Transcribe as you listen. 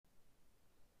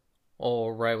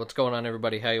All right, what's going on,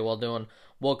 everybody? How you all doing?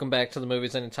 Welcome back to the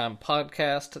Movies Anytime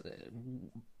podcast.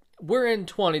 We're in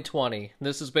 2020.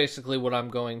 This is basically what I'm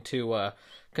going to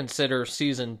consider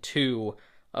season 2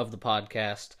 of the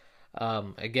podcast.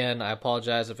 Again, I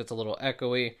apologize if it's a little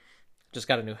echoey. Just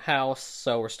got a new house,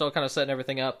 so we're still kind of setting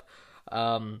everything up.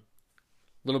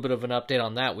 Little bit of an update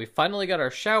on that. We finally got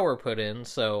our shower put in,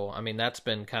 so I mean that's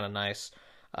been kind of nice.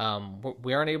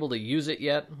 We aren't able to use it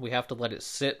yet. We have to let it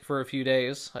sit for a few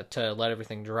days to let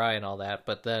everything dry and all that.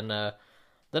 But then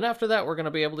after that, we're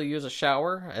gonna be able to use a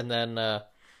shower. And then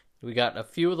we got a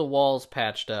few of the walls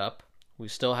patched up. We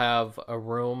still have a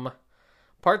room,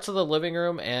 parts of the living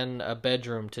room, and a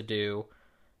bedroom to do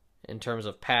in terms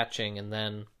of patching. And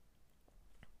then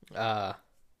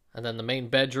the main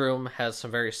bedroom has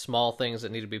some very small things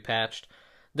that need to be patched.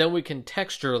 Then we can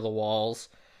texture the walls,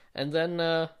 and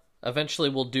then eventually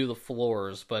we'll do the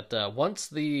floors. But once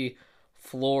the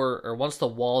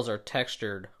walls are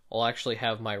textured, I'll actually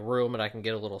have my room and I can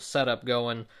get a little setup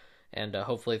going, and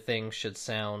hopefully things should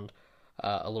sound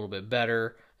a little bit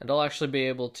better, and I'll actually be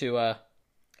able to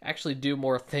actually do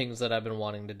more things that I've been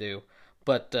wanting to do.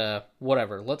 But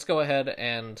whatever. Let's go ahead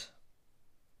and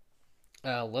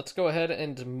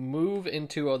move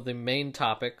into the main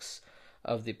topics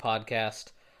of the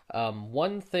podcast.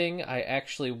 One thing I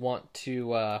actually want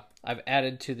to I've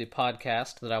added to the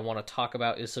podcast that I want to talk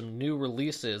about is some new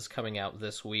releases coming out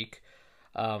this week,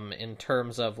 in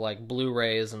terms of like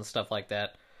Blu-rays and stuff like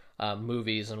that,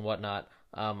 movies and whatnot.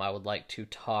 I would like to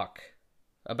talk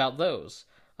about those.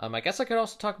 I guess I could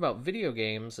also talk about video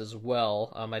games as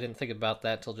well. I didn't think about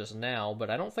that till just now, but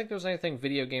I don't think there's anything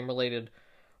video game related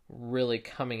really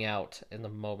coming out in the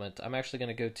moment. I'm actually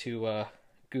going to go to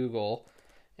Google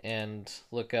and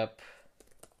look up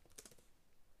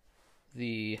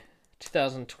the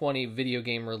 2020 video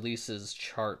game releases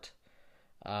chart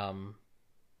right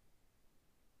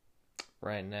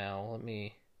now. Give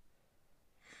me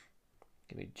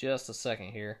just a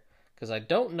second here, because I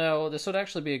don't know. This would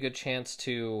actually be a good chance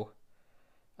to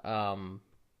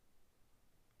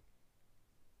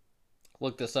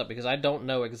look this up, because I don't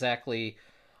know exactly.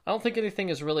 I don't think anything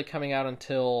is really coming out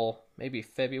until maybe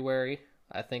February,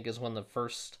 I think, is when the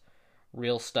first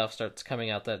real stuff starts coming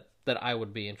out that I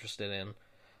would be interested in.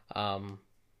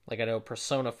 Like I know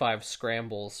Persona 5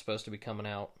 Scramble is supposed to be coming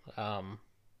out. At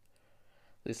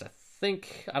least I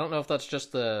think. I don't know if that's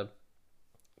just the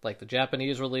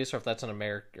Japanese release, or if that's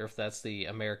the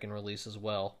American release as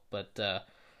well. But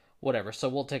whatever. So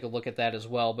we'll take a look at that as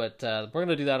well. But we're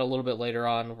gonna do that a little bit later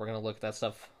on. We're gonna look at that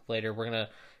stuff later. We're gonna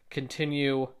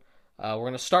continue. We're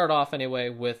going to start off anyway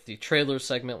with the trailer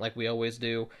segment like we always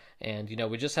do. And,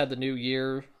 we just had the new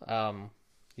year, the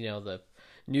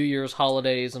New Year's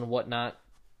holidays and whatnot,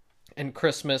 and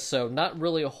Christmas. So not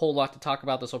really a whole lot to talk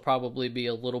about. This will probably be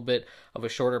a little bit of a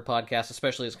shorter podcast,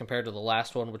 especially as compared to the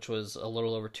last one, which was a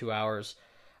little over 2 hours.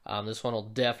 This one will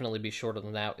definitely be shorter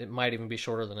than that. It might even be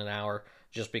shorter than an hour,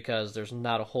 just because there's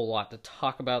not a whole lot to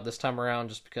talk about this time around,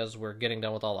 just because we're getting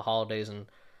done with all the holidays and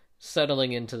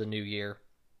settling into the new year.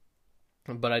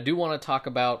 But I do want to talk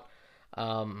about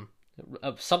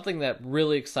something that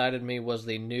really excited me was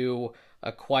the new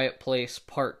A Quiet Place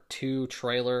Part 2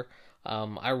 trailer.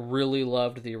 I really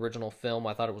loved the original film.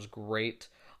 I thought it was great.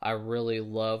 I really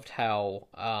loved how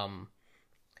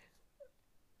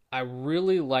I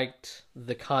really liked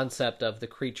the concept of the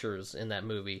creatures in that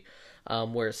movie,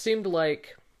 where it seemed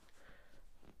like,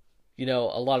 a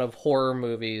lot of horror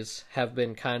movies have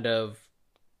been kind of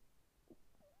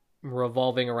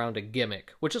revolving around a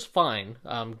gimmick, which is fine.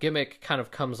 Gimmick kind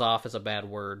of comes off as a bad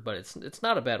word, but it's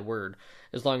not a bad word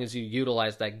as long as you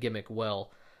utilize that gimmick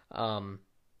well. But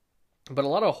a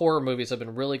lot of horror movies have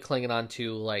been really clinging on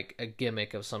to like a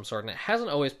gimmick of some sort, and it hasn't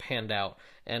always panned out.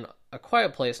 And A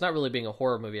Quiet Place, not really being a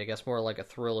horror movie, I guess more like a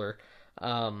thriller,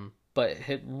 but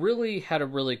it really had a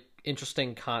really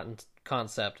interesting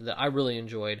concept that I really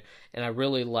enjoyed, and I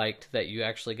really liked that you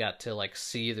actually got to like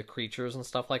see the creatures and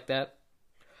stuff like that.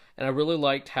 And I really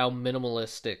liked how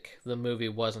minimalistic the movie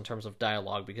was in terms of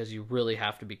dialogue, because you really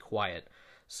have to be quiet.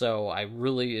 So I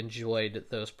really enjoyed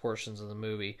those portions of the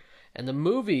movie. And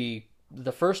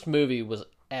the first movie was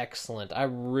excellent. I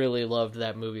really loved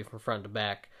that movie from front to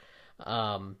back.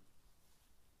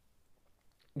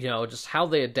 Just how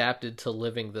they adapted to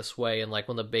living this way, and like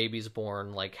when the baby's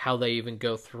born, like how they even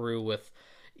go through with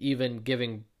even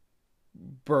giving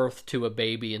birth to a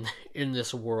baby in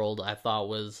this world, I thought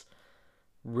was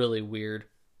really weird,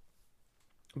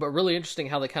 but really interesting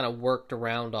how they kind of worked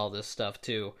around all this stuff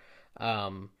too.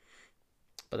 But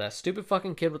that stupid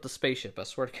fucking kid with the spaceship, I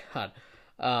swear to God.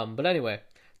 But anyway,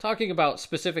 talking about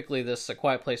specifically this A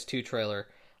Quiet Place 2 trailer,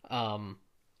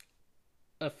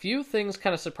 a few things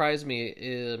kind of surprised me.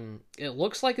 It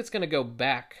looks like it's going to go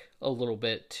back a little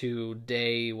bit to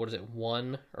day, what is it,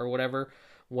 1 or whatever,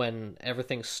 when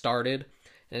everything started.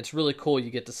 And it's really cool. You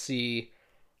get to see,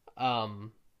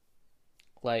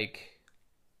 like,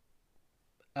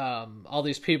 all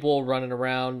these people running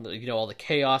around, all the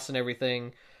chaos and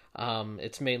everything.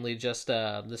 It's mainly just,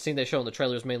 the scene they show in the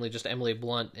trailer is mainly just Emily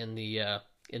Blunt in the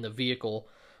vehicle.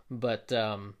 But,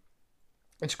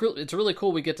 it's really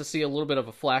cool. We get to see a little bit of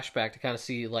a flashback to kind of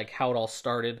see like how it all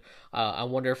started. I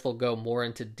wonder if they'll go more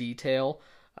into detail.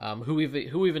 Who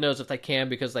even knows if they can,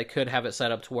 because they could have it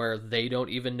set up to where they don't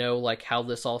even know like how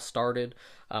this all started.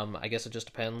 I guess it just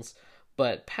depends.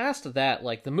 But past that,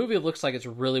 like the movie looks like it's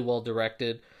really well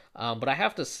directed. But I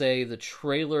have to say the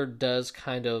trailer does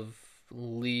kind of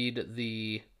lead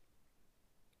the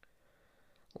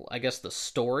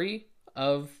story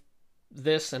of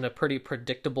this in a pretty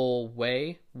predictable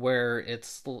way, where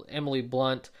it's Emily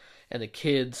Blunt and the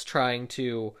kids trying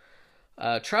to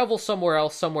travel somewhere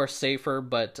else, somewhere safer,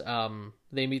 but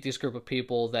they meet this group of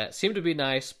people that seem to be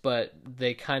nice, but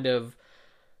they kind of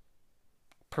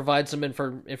provide some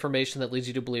information that leads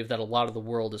you to believe that a lot of the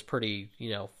world is pretty,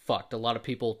 fucked. A lot of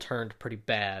people turned pretty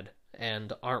bad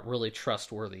and aren't really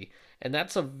trustworthy. And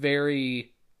that's a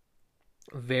very,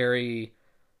 very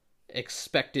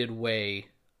expected way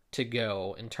to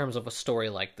go in terms of a story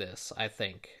like this, I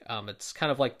think. It's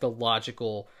kind of like the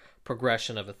logical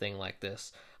progression of a thing like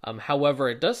this. However,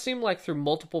 it does seem like through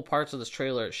multiple parts of this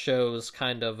trailer, it shows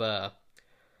kind of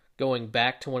going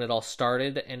back to when it all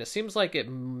started, and it seems like it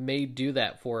may do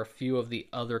that for a few of the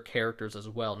other characters as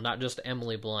well, not just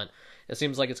Emily Blunt. It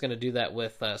seems like it's going to do that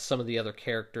with some of the other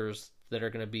characters that are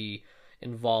going to be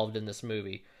involved in this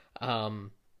movie.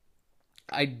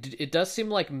 It does seem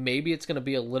like maybe it's going to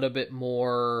be a little bit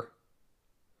more,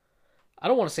 I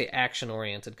don't want to say action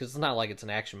oriented, because it's not like it's an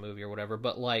action movie or whatever,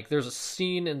 but like there's a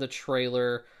scene in the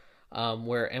trailer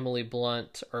where Emily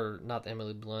Blunt, or not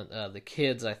Emily Blunt, the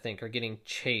kids I think are getting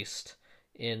chased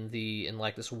in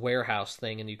like this warehouse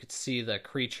thing, and you could see the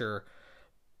creature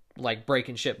like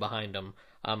breaking shit behind them.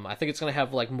 I think it's going to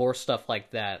have like more stuff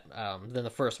like that than the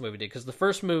first movie did, because the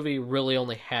first movie really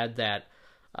only had that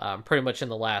pretty much in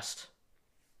the last,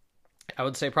 I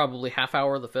would say probably half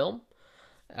hour of the film,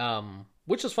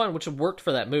 which is fun, which worked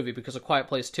for that movie, because A Quiet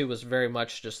Place 2 was very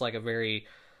much just like a very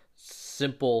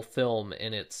simple film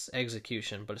in its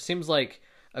execution. But it seems like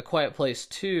A Quiet Place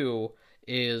 2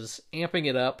 is amping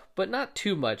it up, but not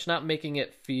too much, not making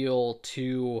it feel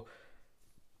too,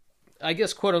 I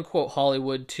guess, quote unquote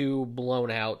Hollywood, too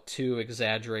blown out, too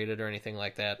exaggerated or anything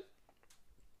like that.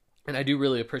 And I do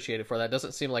really appreciate it for that. It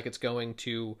doesn't seem like it's going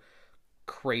too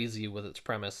crazy with its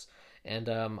premise. And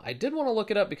I did want to look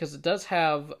it up because it does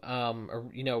have a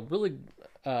really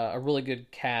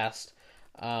good cast.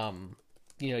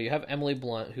 You have Emily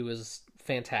Blunt, who is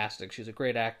fantastic. She's a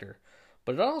great actor.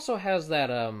 But it also has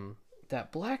that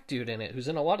black dude in it who's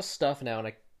in a lot of stuff now,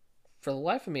 and for the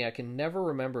life of me I can never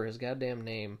remember his goddamn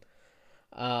name.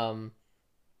 Oh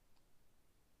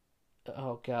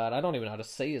god, I don't even know how to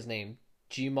say his name.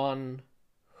 Jimon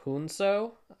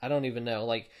Hunso? I don't even know.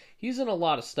 Like, he's in a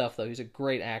lot of stuff though. He's a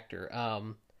great actor.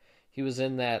 He was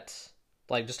in that,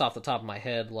 like, just off the top of my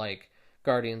head, like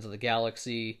Guardians of the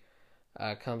Galaxy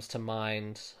comes to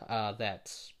mind.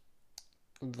 That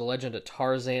The Legend of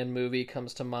Tarzan movie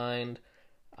comes to mind.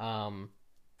 I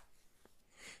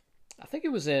think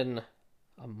it was in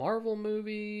a Marvel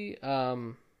movie.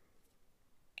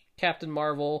 Captain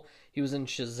Marvel. He was in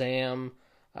Shazam.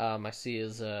 I see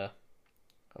his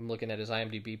I'm looking at his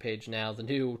IMDb page now. The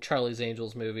new Charlie's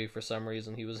Angels movie, for some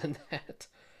reason, he was in that.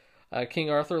 King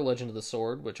Arthur, Legend of the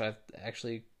Sword, which I've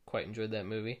actually quite enjoyed that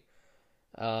movie.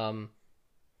 Yeah,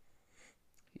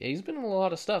 he's been in a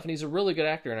lot of stuff, and he's a really good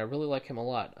actor, and I really like him a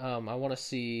lot. I want to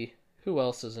see who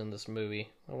else is in this movie.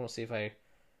 I want to see if I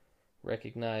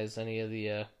recognize any of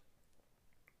the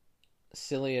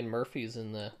Cillian Murphy's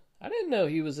in the... I didn't know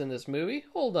he was in this movie.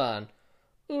 Hold on.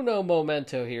 Uno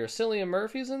momento here. Cillian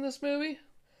Murphy's in this movie?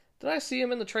 Did I see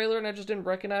him in the trailer and I just didn't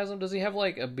recognize him? Does he have,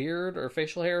 like, a beard or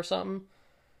facial hair or something?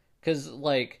 Because,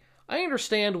 like, I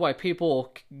understand why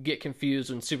people get confused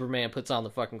when Superman puts on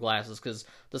the fucking glasses, because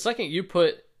the second you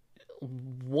put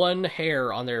one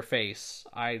hair on their face,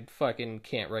 I fucking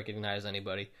can't recognize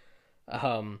anybody.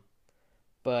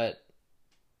 But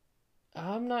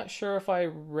I'm not sure if I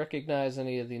recognize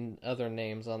any of the other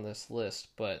names on this list,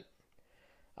 but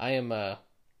I'm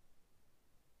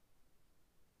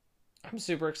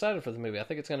super excited for the movie. I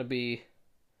think it's gonna be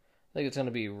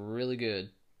really good,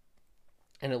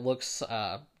 and it looks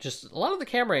just a lot of the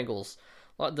camera angles,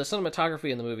 the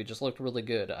cinematography in the movie just looked really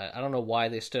good. I don't know why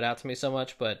they stood out to me so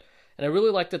much, but And I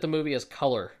really like that the movie has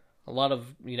color. A lot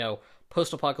of,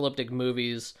 post-apocalyptic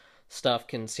movies stuff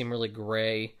can seem really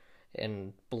gray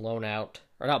and blown out,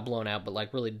 or not blown out, but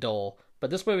like really dull. But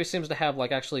this movie seems to have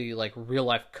like actually like real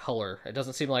life color. It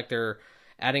doesn't seem like they're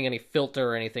adding any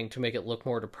filter or anything to make it look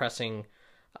more depressing,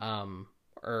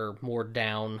 or more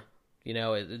down.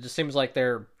 It just seems like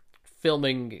they're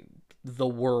filming the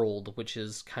world, which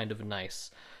is kind of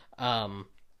nice.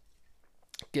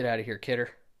 Get out of here, Kidder.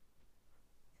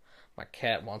 My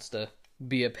cat wants to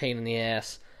be a pain in the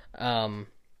ass.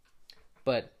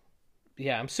 But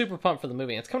yeah, I'm super pumped for the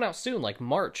movie. It's coming out soon, like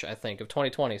March, I think, of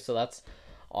 2020. So that's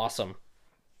awesome.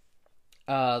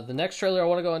 The next trailer I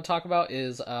want to go and talk about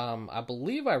is, I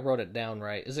believe I wrote it down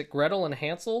right. Is it Gretel and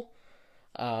Hansel?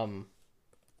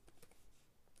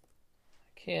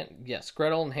 Yes,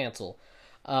 Gretel and Hansel.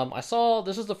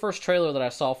 This is the first trailer that I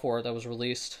saw for it that was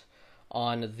released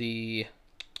on the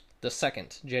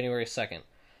 2nd, January 2nd.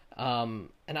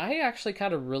 And I actually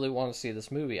kind of really want to see this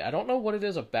movie. I don't know what it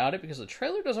is about it because the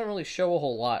trailer doesn't really show a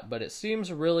whole lot, but it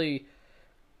seems really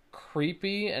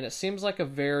creepy, and it seems like a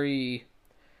very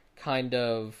kind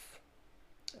of,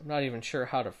 I'm not even sure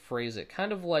how to phrase it,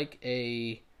 kind of like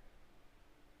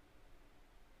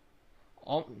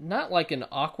not like an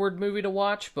awkward movie to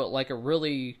watch, but like a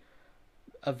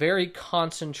very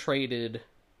concentrated,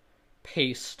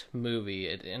 paced movie.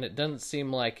 And it doesn't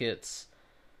seem like it's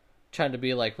trying to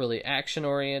be like really action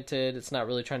oriented. It's not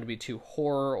really trying to be too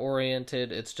horror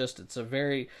oriented. It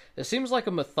seems like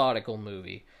a methodical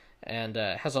movie, and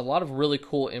has a lot of really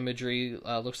cool imagery.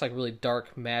 Looks like really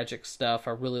dark magic stuff.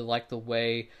 I really like the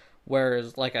way,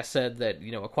 whereas like I said that,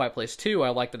 A Quiet Place 2, I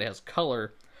like that it has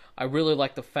color. I really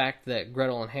like the fact that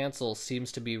Gretel and Hansel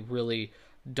seems to be really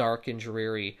dark and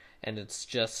dreary, and it's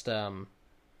just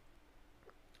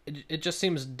it just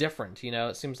seems different.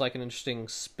 It seems like an interesting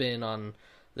spin on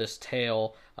this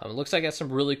tale. It looks like it has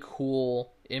some really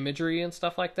cool imagery and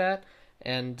stuff like that,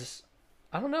 and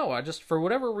I don't know, I just, for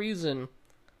whatever reason,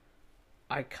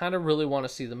 I kind of really want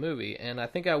to see the movie, and I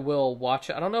think I will watch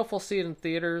it. I don't know if we'll see it in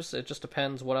theaters. It just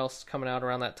depends what else is coming out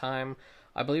around that time.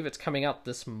 I believe it's coming out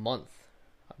this month.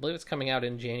 I believe it's coming out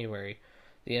in January,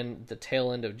 the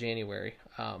tail end of January.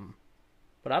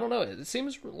 But I don't know. It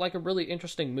seems like a really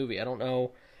interesting movie. I don't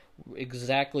know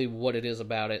exactly what it is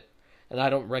about it, and I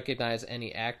don't recognize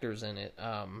any actors in it.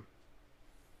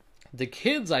 The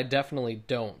kids I definitely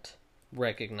don't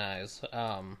recognize.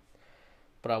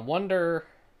 But I wonder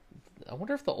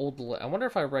if I wonder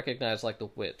if I recognize like the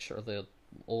witch or the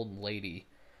old lady.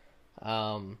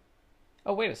 Oh,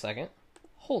 wait a second.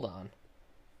 Hold on.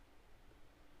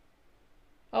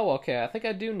 Oh, okay. I think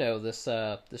I do know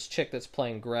this chick that's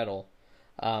playing Gretel.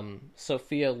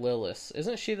 Sophia Lillis.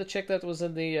 Isn't she the chick that was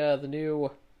in the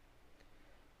new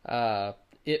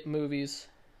It movies?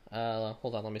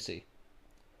 Hold on, let me see.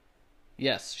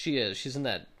 Yes, she is. She's in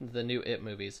the new It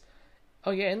movies.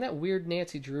 Oh yeah, and that weird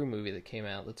Nancy Drew movie that came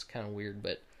out. That's kind of weird,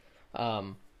 but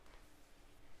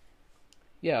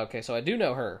yeah, okay, so I do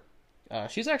know her.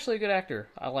 She's actually a good actor.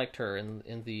 I liked her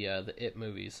in the It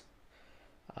movies.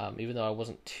 Even though I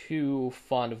wasn't too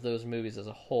fond of those movies as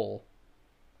a whole.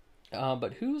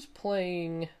 But who's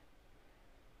playing?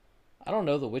 I don't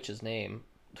know the witch's name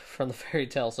from the fairy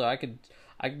tale, so I could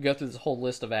go through this whole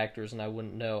list of actors and I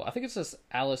wouldn't know. I think it's this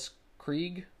Alice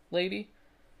Krieg lady.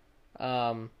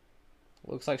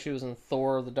 Looks like she was in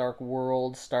Thor: The Dark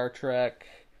World, Star Trek,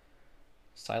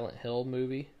 Silent Hill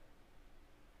movie,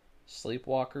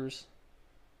 Sleepwalkers,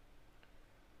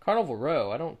 Carnival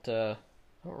Row. I don't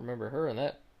remember her in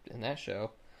that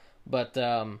show, but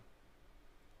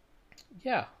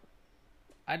yeah,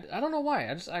 I don't know why.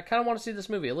 I kind of want to see this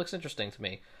movie. It looks interesting to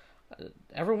me.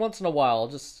 Every once in a while, I'll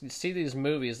just see these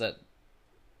movies that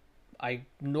I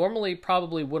normally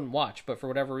probably wouldn't watch, but for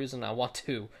whatever reason I want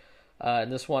to.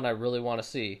 And this one I really want to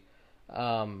see.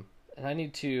 And I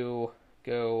need to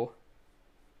go.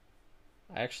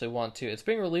 I actually want to. It's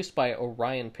being released by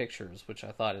Orion Pictures, which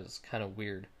I thought is kind of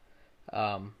weird.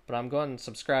 But I'm going and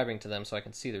subscribing to them so I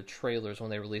can see their trailers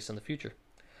when they release in the future.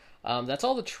 That's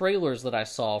all the trailers that I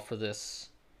saw for this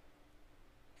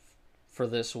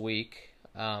week.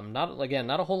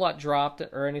 Not a whole lot dropped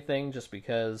or anything, just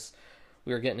because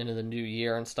we were getting into the new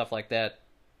year and stuff like that.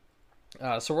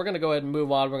 So we're going to go ahead and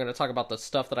move on. We're going to talk about the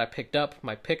stuff that I picked up,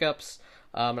 my pickups.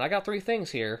 And I got 3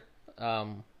 things here,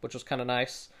 which was kind of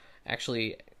nice.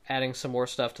 Actually adding some more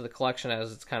stuff to the collection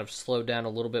as it's kind of slowed down a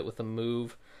little bit with the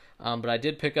move. But I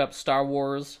did pick up Star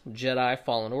Wars Jedi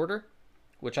Fallen Order,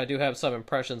 which I do have some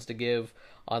impressions to give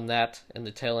on that in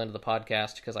the tail end of the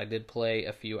podcast, because I did play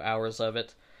a few hours of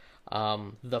it.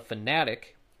 The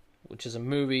Fanatic, which is a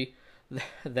movie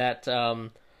that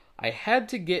I had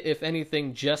to get, if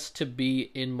anything, just to be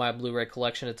in my Blu-ray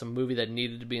collection. It's a movie that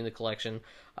needed to be in the collection,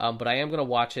 but I am going to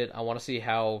watch it. I want to see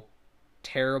how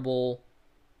terrible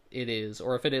it is,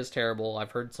 or if it is terrible.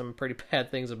 I've heard some pretty bad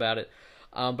things about it.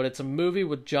 But it's a movie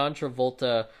with John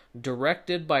Travolta,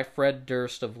 directed by Fred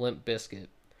Durst of Limp Bizkit.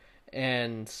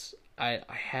 And I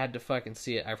had to fucking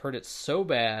see it. I've heard it's so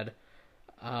bad,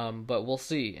 but we'll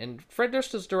see. And Fred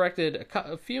Durst has directed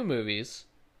a few movies.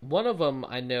 One of them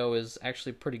I know is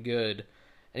actually pretty good,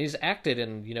 and he's acted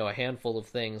in, a handful of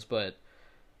things, but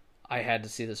I had to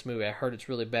see this movie. I heard it's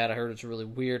really bad. I heard it's really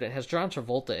weird. It has John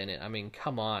Travolta in it. I mean,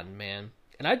 come on, man.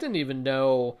 And I didn't even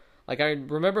know, like, I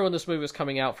remember when this movie was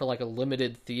coming out for, like, a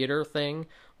limited theater thing,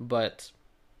 but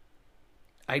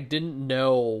I didn't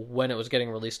know when it was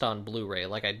getting released on Blu-ray.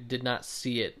 Like, I did not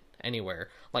see it anywhere.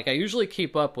 Like, I usually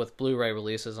keep up with Blu-ray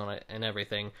releases on it and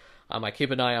everything. I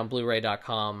keep an eye on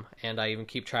Blu-ray.com, and I even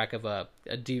keep track of a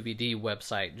DVD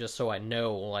website just so I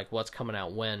know, like, what's coming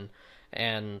out when.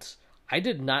 And I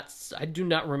do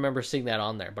not remember seeing that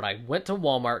on there, but I went to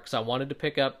Walmart because I wanted to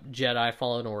pick up Jedi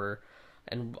Fallen Order,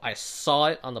 and I saw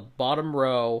it on the bottom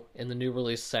row in the new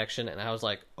release section, and I was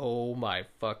like, oh my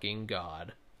fucking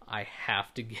god, I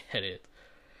have to get it.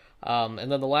 And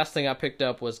then the last thing I picked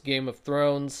up was Game of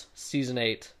Thrones Season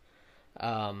 8,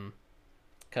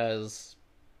 because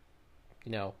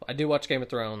I do watch Game of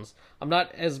Thrones. I'm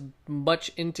not as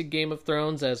much into Game of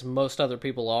Thrones as most other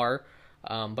people are,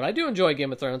 but I do enjoy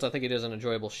Game of Thrones. I think it is an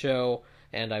enjoyable show,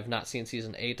 and I've not seen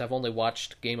Season 8. I've only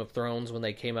watched Game of Thrones when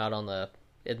they came out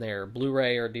in their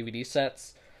Blu-ray or DVD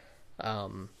sets.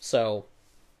 So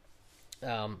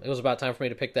it was about time for me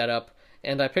to pick that up,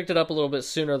 and I picked it up a little bit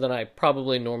sooner than I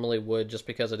probably normally would, just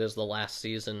because it is the last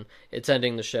season. It's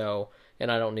ending the show,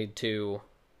 and I don't need to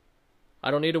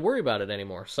worry about it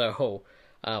anymore. So,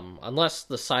 unless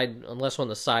when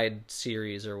the side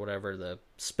series or whatever, the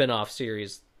spin-off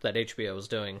series that HBO is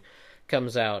doing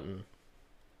comes out, and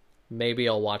maybe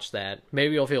I'll watch that.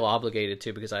 Maybe I'll feel obligated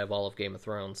to because I have all of Game of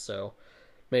Thrones, so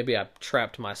maybe I've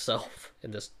trapped myself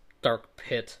in this dark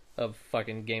pit of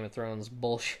fucking Game of Thrones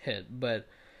bullshit. But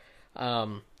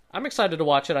I'm excited to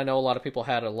watch it. I know a lot of people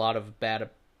had a lot of bad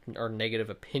or negative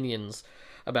opinions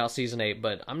about Season 8,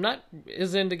 but I'm not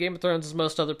as into Game of Thrones as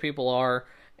most other people are,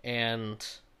 and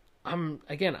I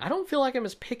don't feel like I'm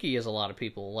as picky as a lot of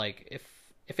people. Like,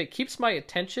 if it keeps my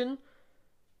attention,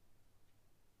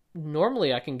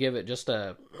 normally I can give it just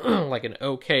a like an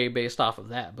okay based off of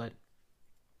that, but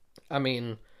I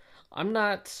mean, I'm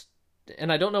not,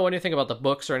 and I don't know anything about the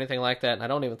books or anything like that, and I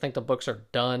don't even think the books are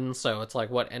done, so it's like,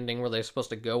 what ending were they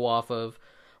supposed to go off of?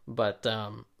 But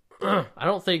I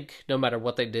don't think no matter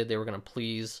what they did, they were going to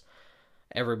please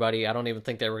everybody. I don't even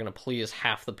think they were going to please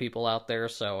half the people out there,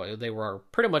 so they were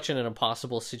pretty much in an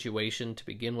impossible situation to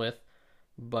begin with.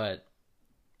 But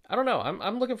I don't know.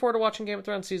 I'm looking forward to watching Game of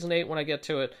Thrones Season 8 when I get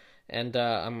to it, and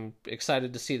I'm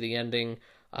excited to see the ending.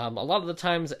 A lot of the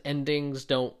times, endings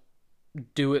don't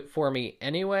do it for me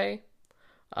anyway,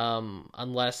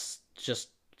 unless just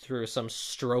through some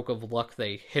stroke of luck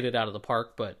they hit it out of the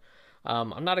park, but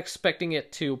I'm not expecting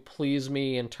it to please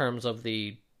me in terms of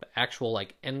the actual,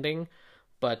 like, ending,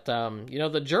 but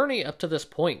the journey up to this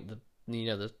point,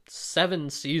 the 7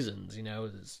 seasons,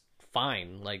 is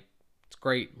fine. Like, it's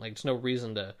great. Like, it's no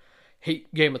reason to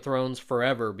hate Game of Thrones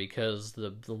forever because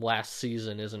the last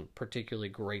season isn't particularly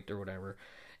great or whatever.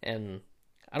 And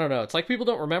I don't know, it's like people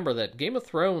don't remember that Game of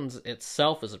Thrones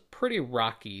itself is pretty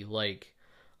rocky. Like,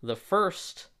 the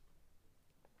first,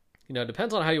 it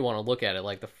depends on how you want to look at it.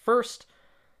 Like, the first,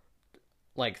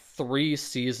 3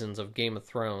 seasons of Game of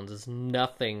Thrones is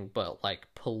nothing but,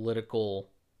 political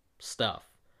stuff.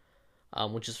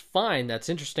 Which is fine, that's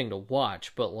interesting to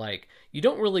watch, but, you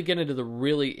don't really get into the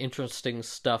really interesting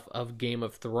stuff of Game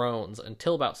of Thrones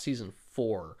until about season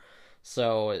 4.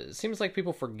 So, it seems like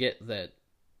people forget that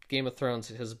Game of Thrones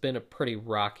has been a pretty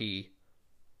rocky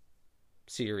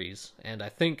series, and I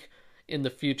think in the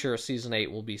future, season 8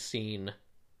 will be seen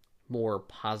more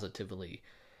positively.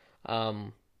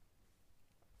 But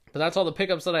that's all the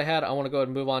pickups that I had. I want to go ahead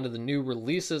and move on to the new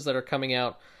releases that are coming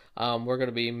out. We're going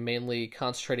to be mainly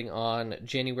concentrating on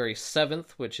January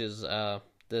 7th, which is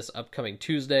this upcoming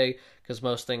Tuesday, because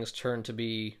most things turn out to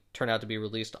be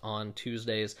released on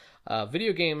Tuesdays.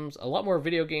 Video games, a lot more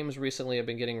video games recently have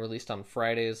been getting released on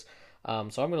Fridays. So I'm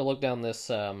going to look down this.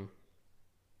 I'm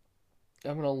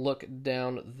going to look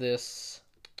down this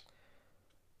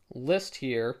list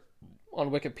here on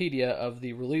Wikipedia of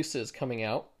the releases coming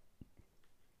out.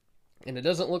 And it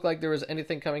doesn't look like there was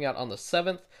anything coming out on the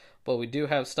 7th, but we do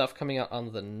have stuff coming out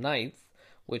on the 9th,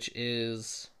 which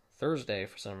is Thursday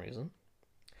for some reason.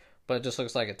 but it just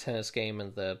looks like a tennis game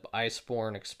in the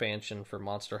Iceborne expansion for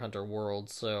Monster Hunter World.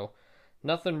 So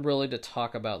nothing really to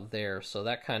talk about there. So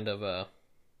that kind of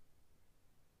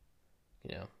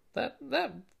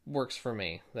that works for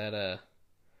me. That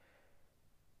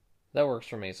works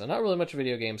for me. So not really much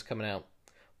video games coming out,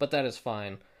 but that is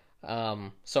fine.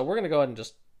 So we're gonna go ahead and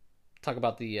just talk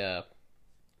about the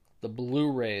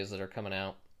Blu-rays that are coming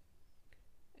out,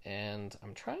 and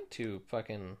I'm trying to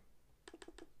fucking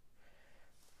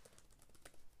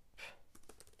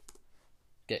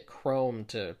get Chrome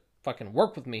to fucking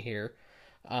work with me here.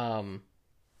 So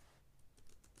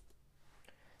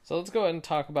let's go ahead and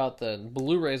talk about the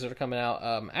Blu-rays that are coming out.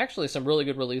 Actually, some really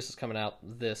good releases coming out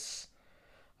this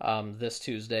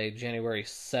Tuesday, January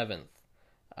 7th.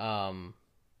 Some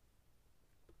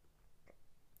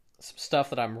stuff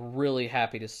that I'm really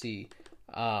happy to see.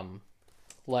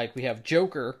 Like we have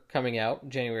Joker coming out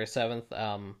January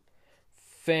 7th.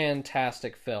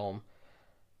 Fantastic film.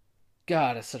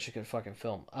 God, it's such a good fucking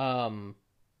film.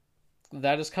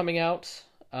 That is coming out.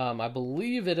 I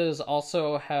believe it is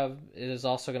also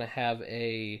going to have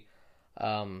a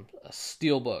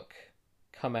steelbook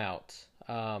come out.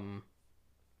 I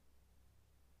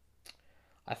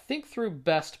think through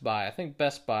Best Buy. I think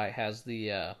Best Buy has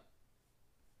the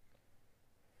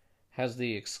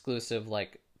exclusive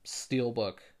like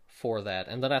steelbook for that,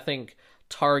 and then I think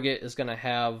Target is going to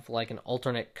have like an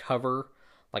alternate cover,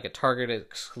 like a Target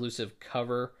exclusive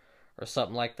cover or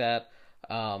something like that.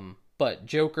 But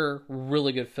Joker,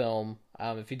 really good film.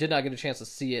 If you did not get a chance to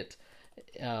see it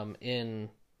in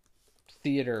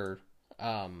theater,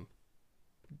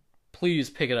 please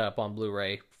pick it up on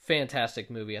Blu-ray. Fantastic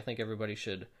movie. I think everybody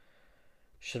should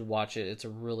watch it. It's a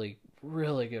really,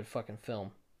 really good fucking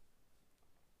film.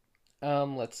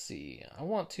 Let's see.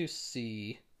 I'm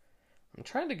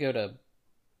trying to go to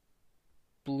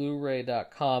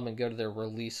Blu-ray.com and go to their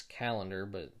release calendar,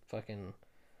 but fucking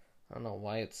I don't know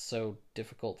why it's so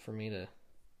difficult for me to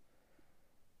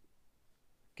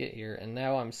get here. And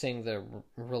now I'm seeing the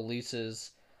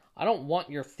releases. I don't want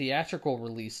your theatrical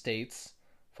release dates.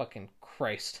 Fucking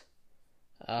Christ.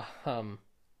 God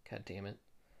damn it.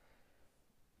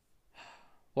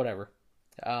 Whatever.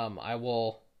 I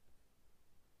will.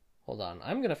 Hold on.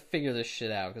 I'm gonna figure this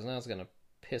shit out because now it's gonna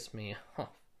piss me off.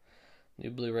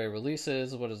 New Blu-ray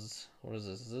releases. What is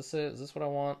this? Is this it? Is this what I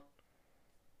want?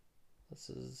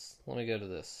 Let me go to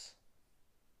this.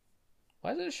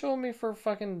 Why is it showing me for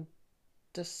fucking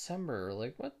December?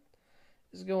 Like, what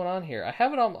is going on here? I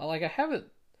have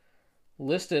it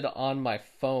listed on my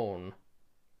phone.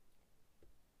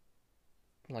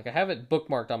 Like, I have it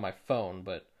bookmarked on my phone,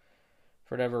 but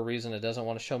for whatever reason, it doesn't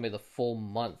want to show me the full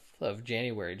month of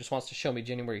January. It just wants to show me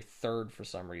January 3rd for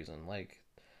some reason. Like,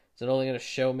 is it only going to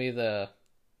show me the...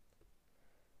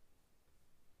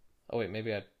 Oh, wait,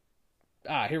 maybe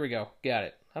here we go. Got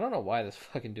it. I don't know why this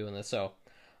fucking doing this, so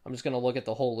I'm just going to look at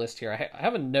the whole list here. I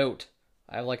have a note.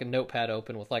 I have like a notepad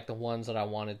open with like the ones that I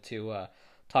wanted to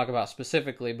talk about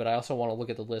specifically, but I also want to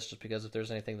look at the list just because if there's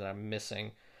anything that I'm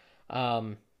missing.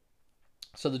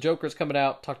 So the Joker's coming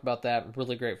out. Talked about that.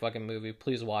 Really great fucking movie.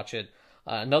 Please watch it.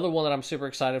 Another one that I'm super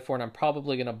excited for, and I'm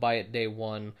probably going to buy it day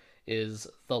one, is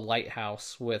The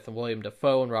Lighthouse with William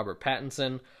Dafoe and Robert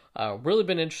Pattinson. Really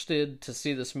been interested to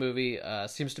see this movie.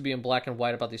 Seems to be in black and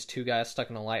white about these two guys stuck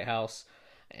in a lighthouse.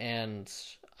 And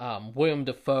William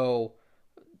Dafoe,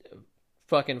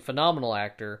 fucking phenomenal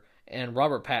actor. And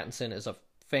Robert Pattinson is a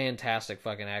fantastic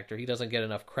fucking actor. He doesn't get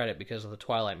enough credit because of the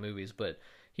Twilight movies, but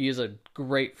he is a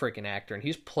great freaking actor. And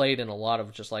he's played in a lot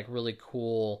of just like really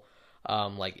cool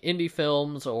like indie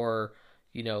films or,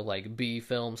 you know, like B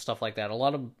films, stuff like that. A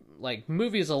lot of like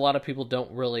movies a lot of people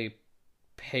don't really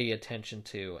pay attention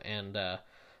to, and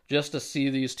just to see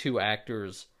these two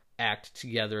actors act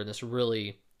together in this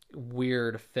really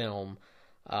weird film,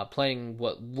 playing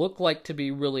what look like to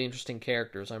be really interesting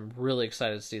characters, I'm really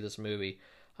excited to see this movie.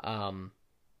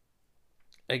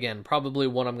 Again, probably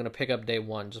one I'm going to pick up day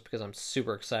one just because I'm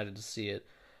super excited to see it.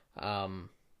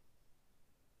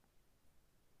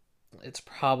 It's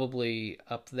probably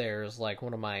up there as like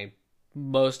one of my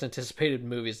most anticipated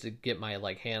movies to get my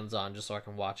like hands on just so I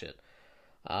can watch it.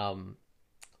 Let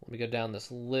me go down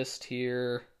this list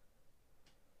here.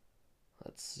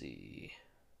 Let's see.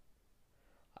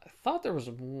 I thought there was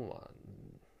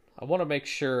one. I want to make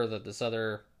sure that this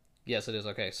other... Yes, it is.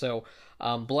 Okay, so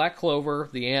Black Clover,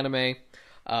 the anime,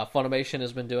 Funimation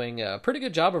has been doing a pretty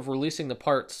good job of releasing the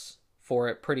parts for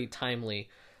it pretty timely,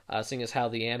 seeing as how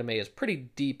the anime is pretty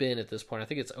deep in at this point. I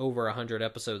think it's over 100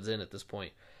 episodes in at this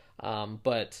point.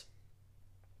 But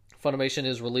Funimation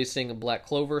is releasing Black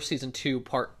Clover Season 2,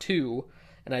 Part 2,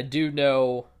 and I do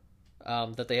know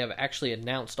that they have actually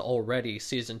announced already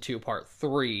season 2 part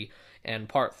 3, and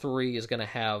part 3 is going to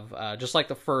have just like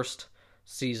the first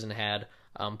season had,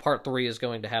 part 3 is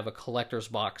going to have a collector's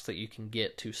box that you can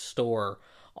get to store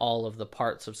all of the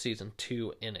parts of season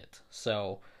 2 in it.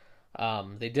 So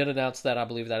they did announce that. I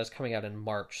believe that is coming out in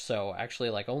March, so actually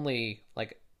like only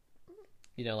like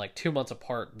 2 months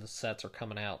apart the sets are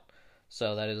coming out,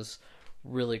 so that is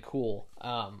really cool.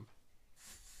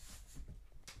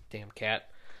 Damn cat.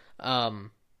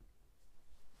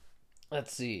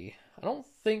 Let's see. I don't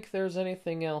think there's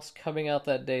anything else coming out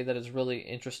that day that is really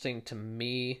interesting to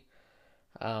me.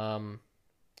 Sentai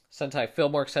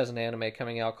Filmworks has an anime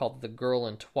coming out called The Girl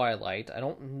in Twilight. I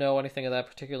don't know anything of that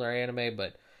particular anime,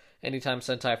 but anytime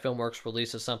Sentai Filmworks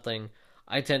releases something,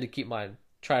 I tend to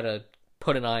try to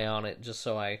put an eye on it just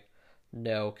so I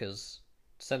know, because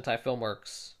Sentai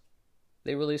Filmworks,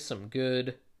 they release some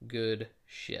good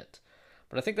shit.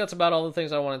 But I think that's about all the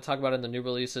things I want to talk about in the new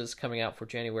releases coming out for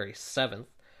January 7th.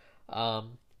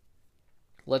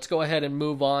 Let's go ahead and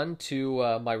move on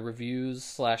to my reviews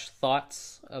 /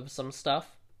 thoughts of some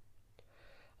stuff.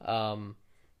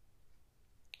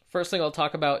 First thing I'll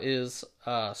talk about is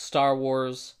Star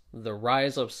Wars: The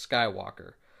Rise of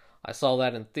Skywalker. I saw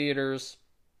that in theaters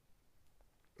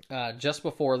just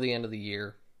before the end of the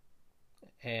year,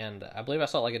 and I believe I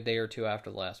saw it like a day or two after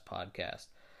the last podcast.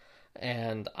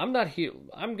 And I'm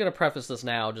going to preface this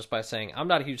now just by saying I'm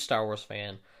not a huge Star Wars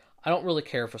fan. I don't really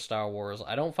care for Star Wars.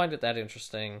 I don't find it that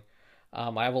interesting.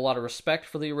 I have a lot of respect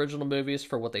for the original movies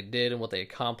for what they did and what they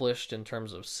accomplished in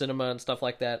terms of cinema and stuff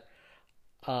like that.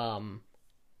 But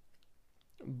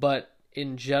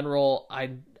in general,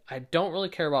 I don't really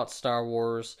care about Star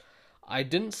Wars. I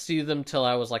didn't see them till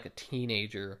I was like a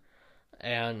teenager,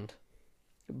 and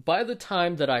by the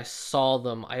time that I saw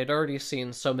them, I had already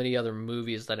seen so many other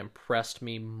movies that impressed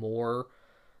me more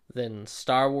than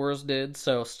Star Wars did.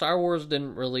 So Star Wars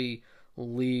didn't really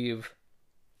leave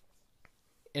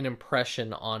an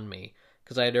impression on me,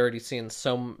 because I had already seen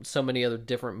so many other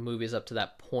different movies up to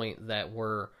that point that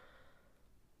were,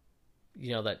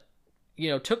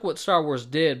 took what Star Wars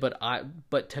did, but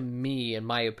to me, in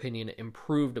my opinion,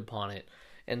 improved upon it.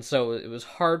 And so it was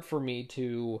hard for me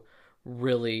to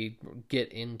really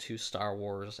get into Star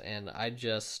Wars, and I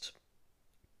just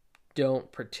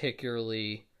don't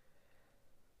particularly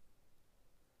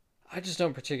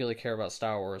care about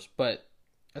Star Wars. But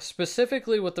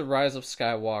specifically with The Rise of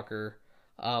Skywalker,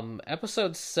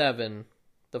 episode 7,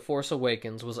 The Force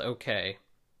Awakens, was okay.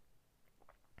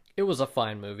 It was a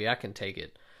fine movie. I can take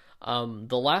it.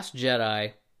 The Last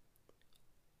Jedi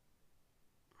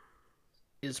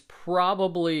is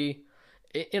probably,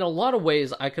 in a lot of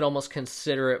ways, I could almost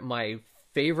consider it my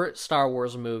favorite Star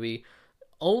Wars movie,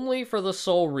 only for the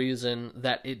sole reason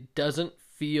that it doesn't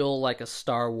feel like a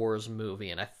Star Wars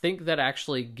movie. And I think that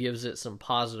actually gives it some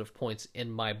positive points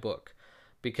in my book.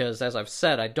 Because, as I've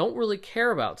said, I don't really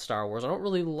care about Star Wars. I don't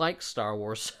really like Star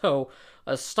Wars. So,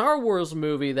 a Star Wars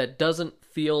movie that doesn't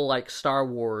feel like Star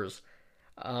Wars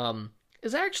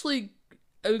is actually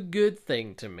a good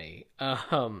thing to me.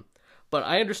 But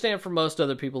I understand for most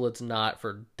other people it's not.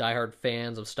 For diehard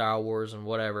fans of Star Wars and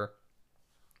whatever,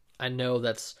 I know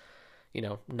that's,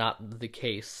 not the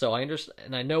case. So I understand,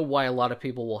 and I know why a lot of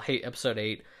people will hate Episode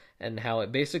 8 and how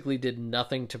it basically did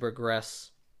nothing to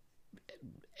progress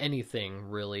anything,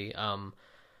 really,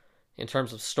 in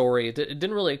terms of story. It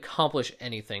didn't really accomplish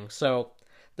anything. So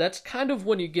that's kind of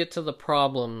when you get to the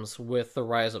problems with The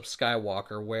Rise of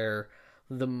Skywalker, where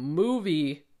the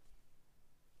movie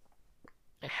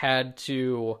had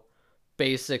to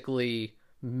basically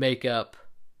make up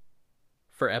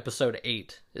for episode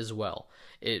 8 as well.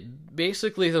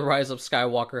 Basically, The Rise of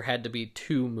Skywalker had to be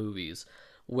 2 movies,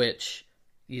 which,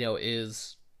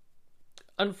 is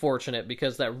unfortunate,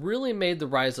 because that really made The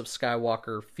Rise of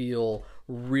Skywalker feel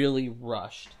really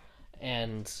rushed.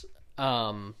 And,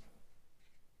 or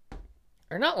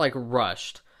not like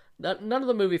rushed. None of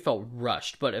the movie felt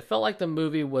rushed, but it felt like the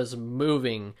movie was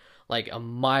moving like a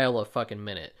mile a fucking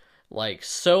minute. Like,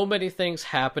 so many things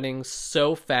happening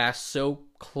so fast, so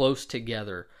close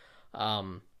together.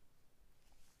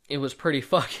 It was pretty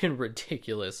fucking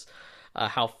ridiculous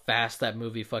how fast that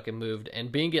movie fucking moved. And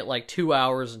being at like 2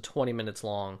 hours and 20 minutes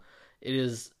long, it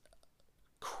is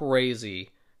crazy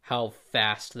how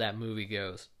fast that movie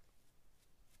goes.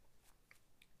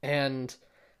 And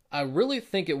I really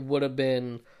think it would have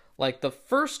been like the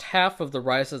first half of the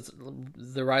Rise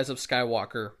of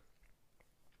Skywalker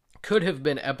could have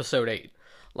been episode 8.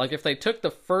 Like, if they took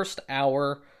the first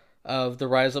hour of The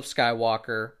Rise of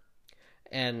Skywalker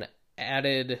and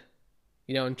added,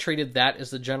 and treated that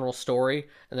as the general story,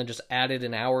 and then just added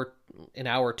an hour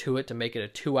to it to make it a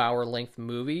 2 hour length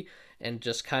movie, and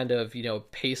just kind of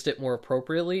paced it more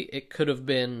appropriately, it could have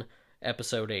been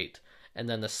episode 8. And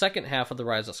then the second half of the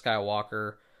Rise of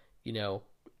Skywalker,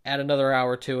 add another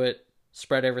hour to it,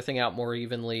 spread everything out more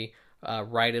evenly,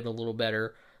 write it a little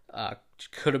better.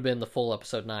 Could have been the full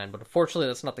episode 9, but unfortunately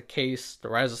that's not the case. The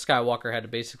Rise of Skywalker had to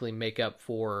basically make up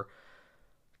for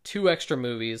 2 extra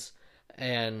movies,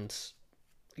 and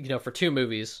for 2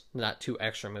 movies, not 2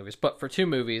 extra movies, but for 2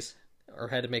 movies, or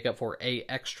had to make up for a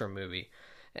extra movie.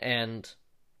 And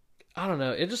I don't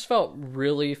know, it just felt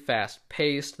really fast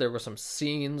paced. There were some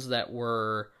scenes that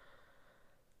were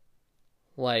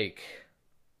like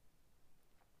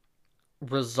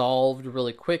resolved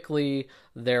really quickly.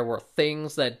 There were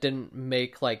things that didn't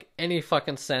make like any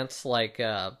fucking sense. Like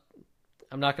I'm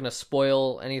not gonna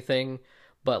spoil anything,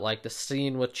 but like the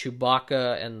scene with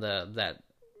Chewbacca and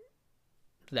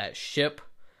that ship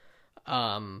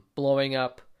blowing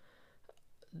up,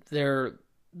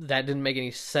 that didn't make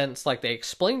any sense. Like they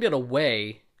explained it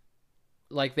away.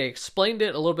 Like they explained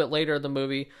it a little bit later in the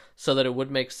movie so that it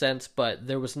would make sense, but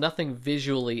there was nothing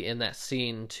visually in that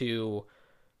scene to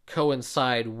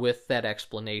coincide with that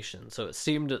explanation. So it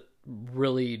seemed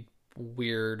really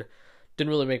weird. Didn't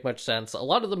really make much sense. A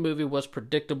lot of the movie was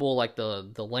predictable, like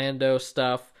the Lando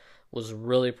stuff was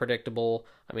really predictable.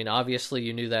 I mean, obviously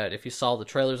you knew that if you saw the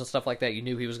trailers and stuff like that, you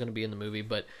knew he was going to be in the movie,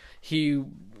 but he,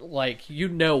 like,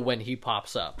 when he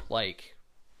pops up. Like,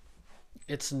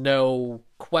 it's no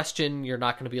question. You're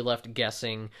not going to be left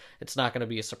guessing. It's not going to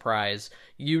be a surprise.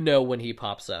 When he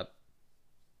pops up.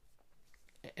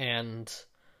 And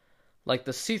like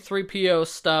the C-3PO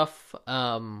stuff,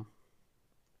 and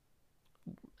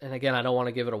again, I don't want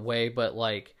to give it away, but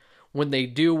like when they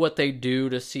do what they do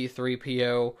to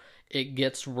C-3PO, it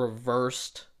gets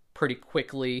reversed pretty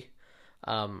quickly.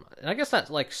 And I guess not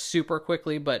like super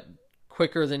quickly, but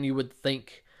quicker than you would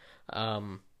think.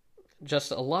 I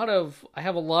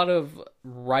have a lot of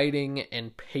writing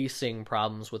and pacing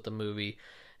problems with the movie.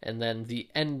 And then the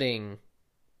ending,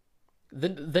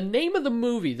 the name of the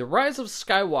movie, The Rise of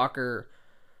Skywalker,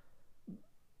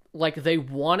 like they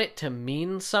want it to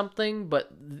mean something,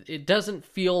 but it doesn't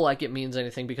feel like it means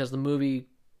anything because the movie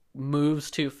moves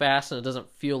too fast and it doesn't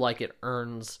feel like it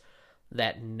earns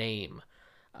that name.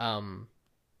 And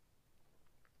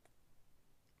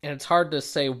it's hard to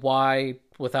say why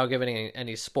without giving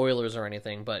any spoilers or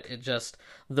anything, but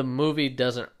the movie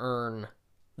doesn't earn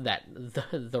that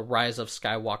the Rise of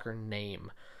Skywalker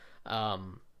name.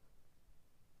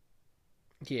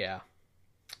 Yeah.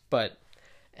 But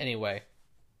anyway,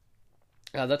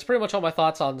 that's pretty much all my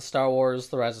thoughts on Star Wars: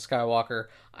 The Rise of Skywalker.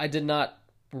 I did not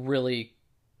really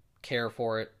care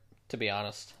for it, to be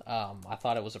honest. I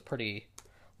thought it was a pretty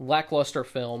lackluster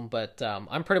film, but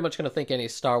I'm pretty much going to think any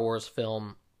Star Wars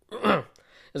film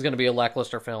is going to be a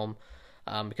lackluster film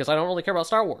because I don't really care about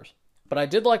Star Wars. But I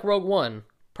did like Rogue One,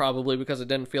 probably because it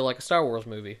didn't feel like a Star Wars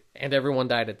movie, and everyone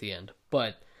died at the end.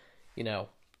 But,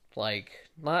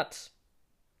 not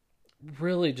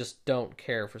really, just don't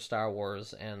care for Star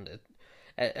Wars, and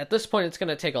at this point it's going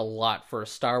to take a lot for a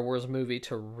Star Wars movie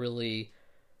to really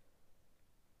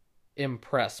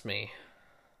impress me.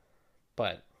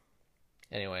 But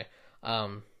anyway,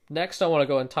 next I want to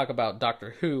go and talk about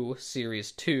Doctor Who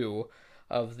Series 2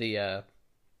 of the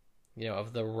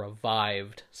of the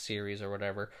revived series or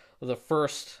whatever. The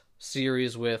first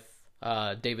series with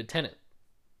David Tennant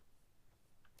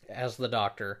as the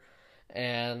Doctor.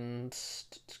 And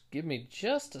give me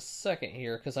just a second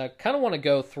here, because I kind of want to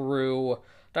go through...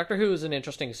 Doctor Who is an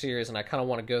interesting series, and I kind of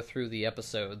want to go through the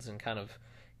episodes and kind of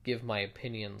give my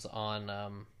opinions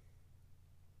on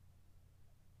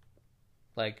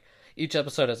like each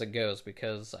episode as it goes,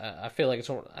 because I feel like it's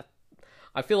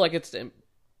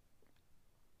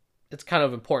kind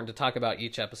of important to talk about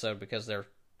each episode because they're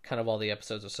kind of all the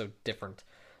episodes are so different.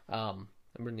 I'm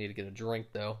gonna need to get a drink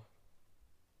though.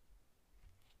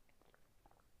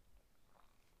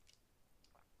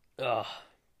 Ugh,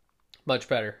 much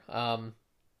better.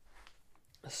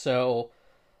 So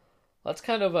let's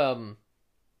kind of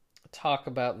talk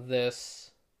about this.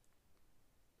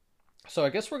 So I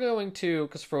guess we're going to,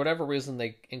 because for whatever reason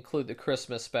they include the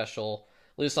Christmas special,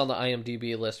 at least on the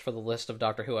IMDb list for the list of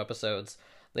Doctor Who episodes,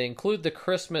 they include the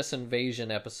Christmas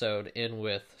Invasion episode in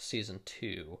with season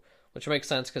 2, which makes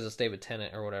sense because it's David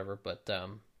Tennant or whatever, but I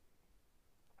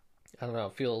don't know,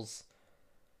 it feels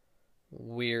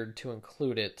weird to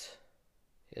include it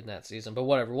in that season, but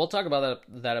whatever. We'll talk about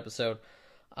that episode.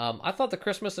 I thought the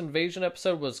Christmas Invasion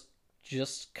episode was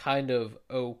just kind of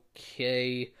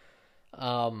okay.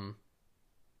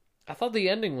 I thought the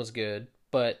ending was good.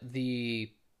 but I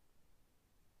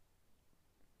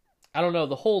don't know,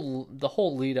 the whole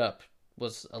lead up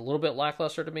was a little bit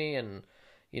lackluster to me, and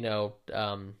you know,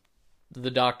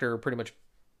 the doctor pretty much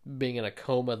being in a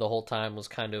coma the whole time was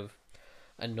kind of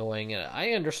annoying. And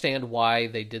I understand why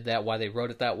they did that, why they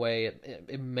wrote it that way.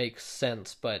 It makes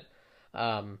sense, but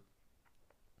um,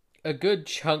 a good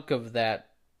chunk of that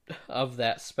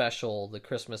special, the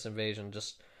Christmas Invasion,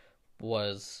 just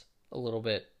was a little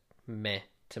bit meh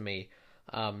to me.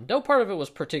 No part of it was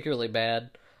particularly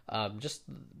bad. Just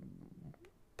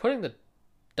putting the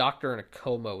doctor in a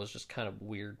coma was just kind of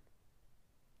weird.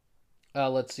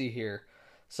 Let's see here.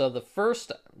 So the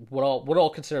first, what I'll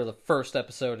consider the first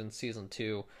episode in season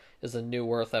 2 is the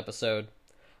New Earth episode,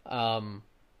 um,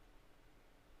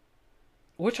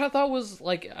 which I thought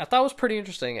was pretty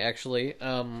interesting actually.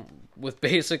 With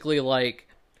basically like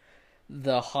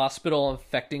the hospital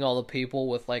infecting all the people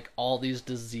with like all these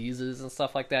diseases and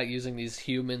stuff like that, using these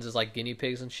humans as like guinea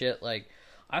pigs and shit. Like,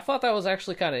 I thought that was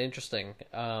actually kind of interesting.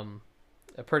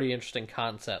 A pretty interesting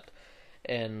concept,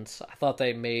 and I thought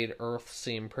they made Earth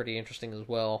seem pretty interesting as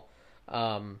well.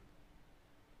 Um,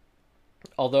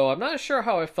 Although I'm not sure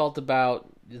how I felt about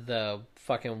the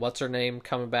fucking what's her name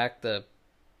coming back, the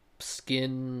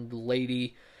skin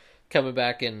lady coming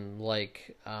back and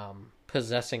like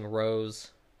possessing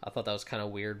Rose. I thought that was kind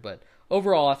of weird, but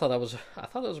overall, I thought that was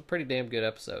a pretty damn good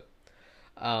episode.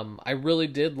 I really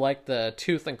did like the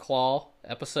Tooth and Claw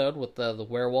episode with the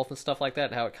werewolf and stuff like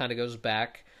that. How it kind of goes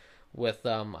back with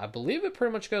I believe it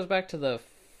pretty much goes back to the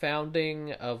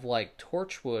founding of like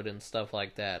Torchwood and stuff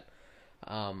like that.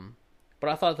 But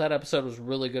I thought that episode was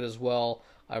really good as well.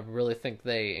 I really think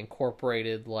they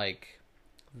incorporated like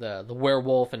the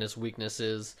werewolf and his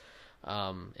weaknesses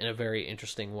in a very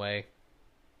interesting way.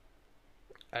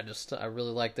 I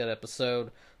really liked that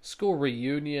episode. School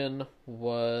reunion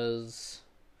was,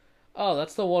 oh,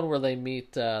 that's the one where they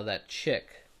meet that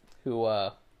chick who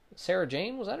Sarah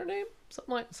Jane, was that her name?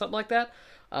 Something like that.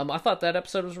 I thought that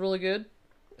episode was really good.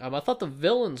 I thought the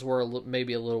villains were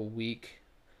maybe a little weak.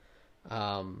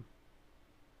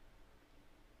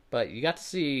 But you got to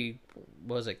see,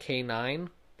 what was it, K9,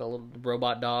 the little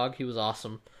robot dog? He was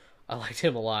awesome. I liked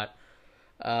him a lot.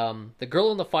 The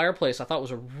girl in the fireplace I thought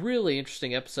was a really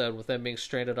interesting episode, with them being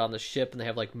stranded on the ship and they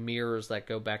have like mirrors that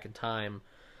go back in time.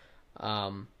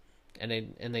 And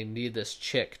they need this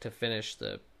chick to finish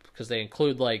because they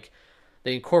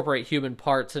incorporate human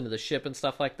parts into the ship and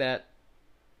stuff like that.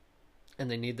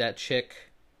 And they need that chick,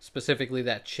 specifically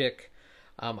that chick.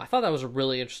 I thought that was a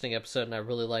really interesting episode, and I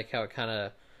really like how it kind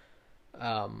of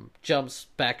jumps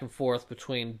back and forth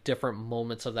between different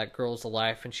moments of that girl's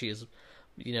life, and she is,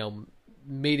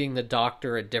 meeting the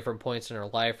doctor at different points in her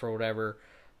life or whatever.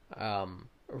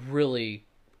 Really,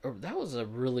 that was a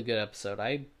really good episode.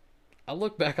 I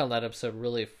look back on that episode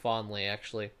really fondly,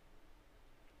 actually.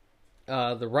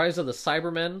 The Rise of the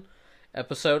Cybermen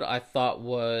episode I thought it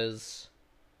was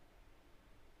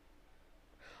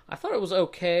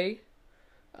okay.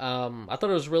 I thought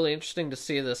it was really interesting to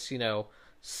see this,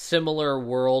 similar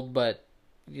world, but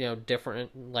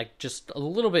different, like just a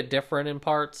little bit different in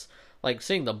parts. Like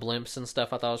seeing the blimps and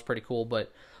stuff, I thought was pretty cool.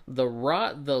 But the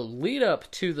lead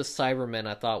up to the Cybermen,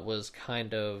 I thought was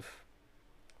kind of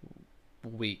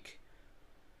weak.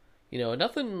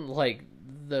 Nothing like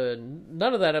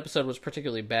none of that episode was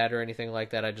particularly bad or anything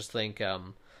like that. I just think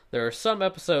there are some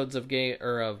episodes of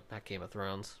not Game of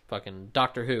Thrones, fucking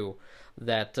Doctor Who,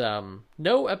 that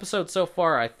no episode so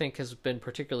far I think has been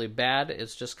particularly bad.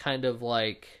 It's just kind of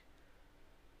like,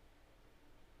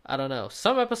 I don't know.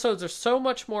 Some episodes are so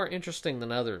much more interesting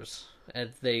than others,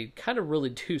 and they kind of really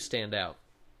do stand out.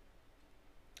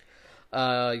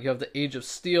 You have the Age of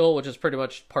Steel, which is pretty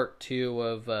much part 2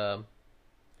 of the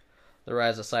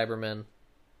Rise of Cybermen,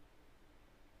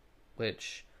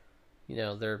 which,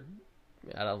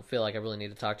 I don't feel like I really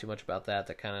need to talk too much about that.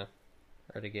 That kind of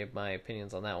already gave my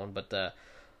opinions on that one. But the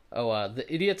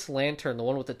Idiot's Lantern, the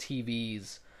one with the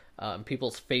TVs, and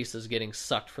people's faces getting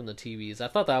sucked from the TVs. I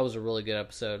thought that was a really good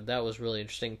episode. That was really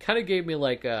interesting. Kind of gave me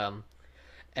like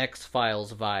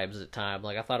X-Files vibes at time.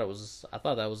 Like I thought that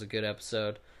was a good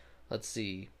episode. Let's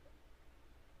see.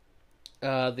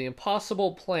 The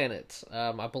Impossible Planet.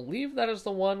 I believe that is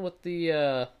the one with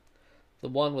the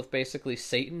one with basically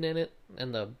Satan in it,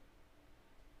 and the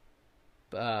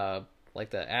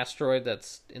like the asteroid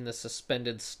that's in the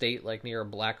suspended state, like near a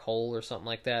black hole or something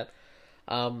like that.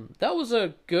 That was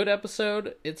a good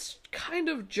episode. It's kind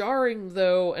of jarring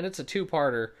though, and it's a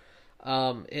 2-parter.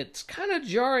 It's kind of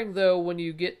jarring though when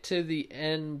you get to the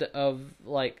end of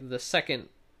like the second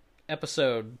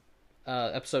episode,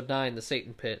 episode 9, the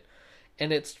Satan Pit,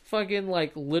 and it's fucking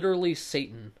like literally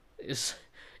Satan is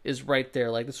is right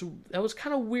there. Like this, that was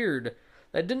kind of weird.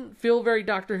 That didn't feel very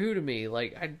Doctor Who to me.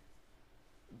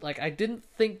 I didn't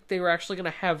think they were actually gonna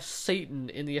have Satan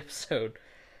in the episode.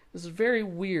 This is very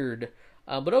weird.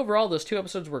 But overall, those 2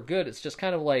 episodes were good. It's just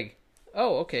kind of like,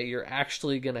 oh, okay, you're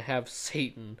actually gonna have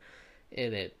Satan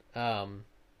in it. I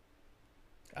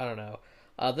don't know.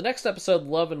 The next episode,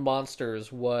 Love and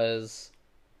Monsters, was,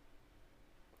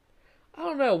 I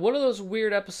don't know, one of those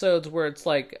weird episodes where it's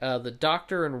like the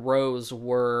Doctor and Rose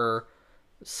were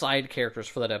side characters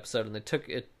for that episode, and they took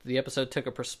it. The episode took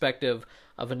a perspective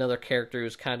of another character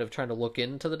who's kind of trying to look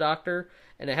into the Doctor,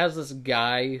 and it has this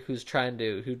guy who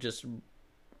just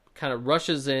kind of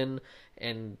rushes in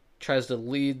and tries to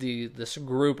lead this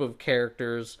group of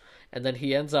characters, and then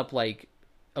he ends up like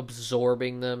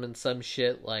absorbing them and some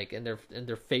shit, like, and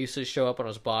their faces show up on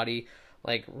his body,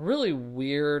 like really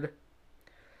weird.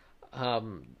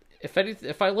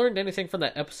 If I learned anything from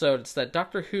that episode, it's that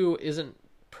Doctor Who isn't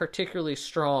particularly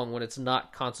strong when it's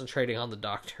not concentrating on the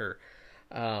Doctor.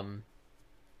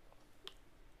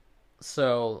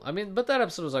 So I mean, but that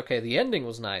episode was okay. The ending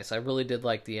was nice. I really did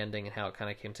like the ending and how it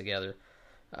kind of came together.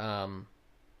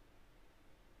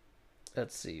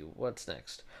 Let's see what's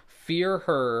next. Fear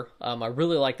Her. I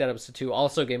really liked that episode too.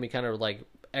 Also gave me kind of like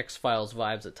X-Files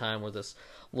vibes at time, where this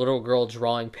little girl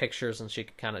drawing pictures and she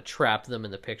could kind of trap them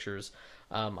in the pictures.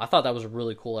 I thought that was a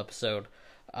really cool episode.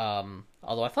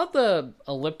 Although I thought the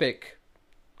Olympic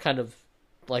kind of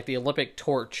like the Olympic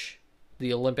torch,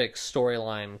 the Olympic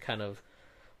storyline kind of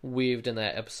weaved in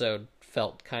that episode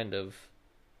felt kind of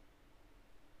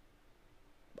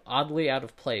oddly out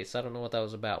of place. I don't know what that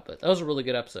was about, but that was a really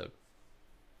good episode.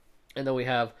 And then we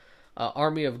have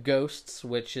Army of Ghosts,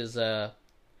 which is an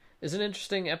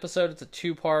interesting episode. It's a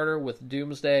 2-parter with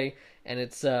Doomsday, and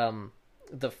it's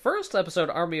the first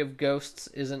episode, Army of Ghosts,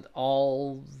 isn't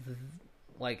all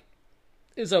like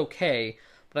is okay,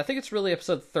 but I think it's really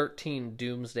episode 13,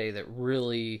 Doomsday, that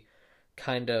really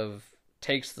kind of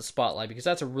takes the spotlight, because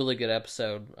that's a really good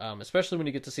episode, especially when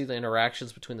you get to see the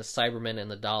interactions between the Cybermen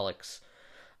and the Daleks.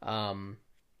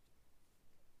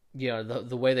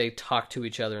 The way they talk to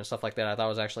each other and stuff like that, I thought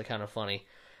was actually kind of funny.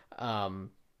 And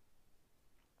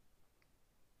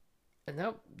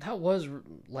that was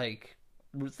like,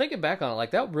 thinking back on it,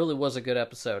 like that really was a good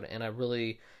episode, and it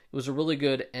was a really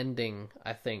good ending,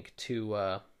 I think, to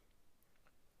oh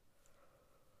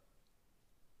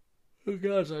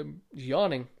gosh, I'm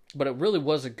yawning, but it really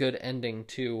was a good ending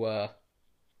to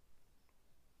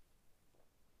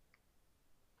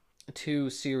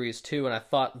series 2, and I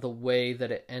thought the way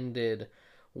that it ended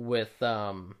with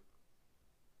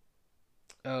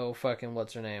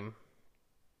what's her name,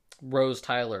 Rose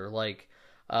Tyler, like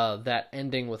that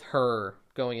ending with her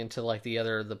going into like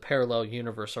the parallel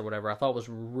universe or whatever, I thought was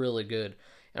really good,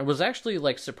 and was actually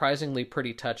like surprisingly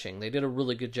pretty touching. They did a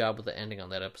really good job with the ending on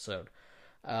that episode.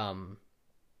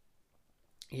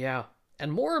 Yeah,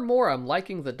 and more I'm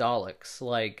liking the Daleks.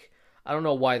 Like, I don't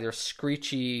know why their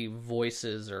screechy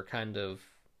voices are kind of,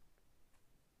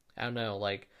 I don't know,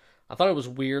 like, I thought it was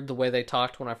weird the way they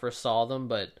talked when I first saw them,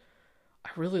 but I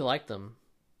really like them.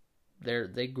 They're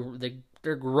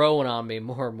growing on me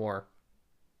more and more.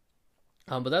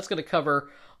 But that's going to cover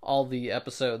all the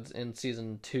episodes in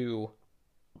season 2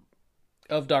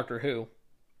 of Doctor Who.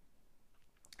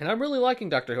 And I'm really liking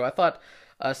Doctor Who. I thought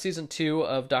season 2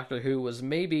 of Doctor Who was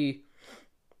maybe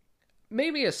a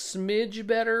smidge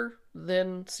better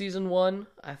than season 1.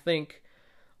 I think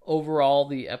overall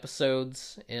the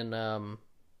episodes in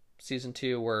season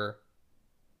 2 were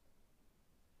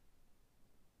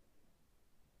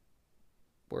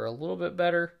a little bit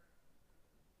better.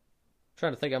 I'm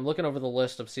trying to think. I'm looking over the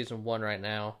list of season 1 right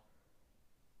now.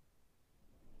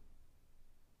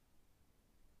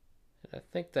 And I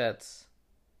think that's,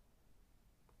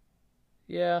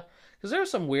 yeah, because there are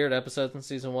some weird episodes in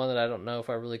season 1 that I don't know if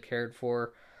I really cared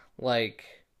for, like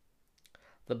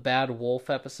the Bad Wolf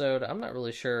episode. I'm not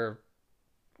really sure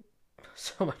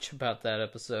so much about that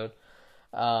episode.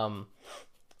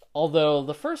 Although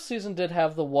the first season did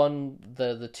have the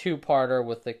 2-parter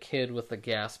with the kid with the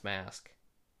gas mask.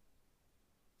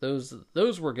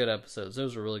 Those were good episodes.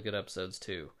 Those were really good episodes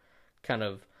too. Kind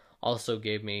of also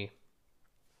gave me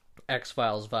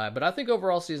X-Files vibe. But I think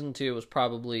overall season 2 was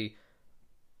probably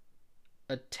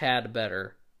a tad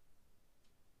better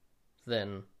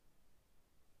than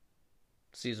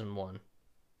season 1.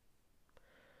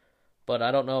 But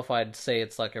I don't know if I'd say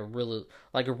it's like a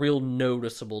real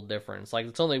noticeable difference. Like,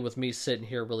 it's only with me sitting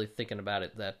here really thinking about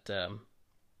it that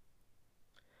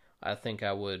I think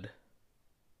I would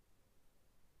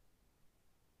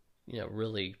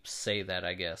really say that,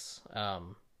 I guess.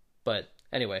 But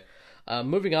anyway,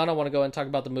 moving on, I want to go and talk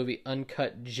about the movie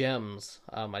Uncut Gems.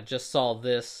 I just saw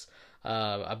this,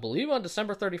 I believe on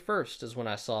December 31st is when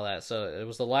I saw that. So it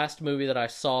was the last movie that I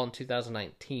saw in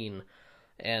 2019.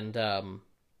 And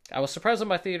I was surprised that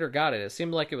my theater got it. It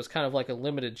seemed like it was kind of like a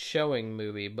limited showing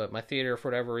movie, but my theater, for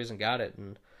whatever reason, got it.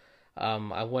 And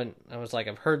I was like,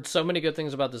 I've heard so many good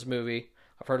things about this movie.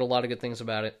 I've heard a lot of good things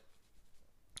about it.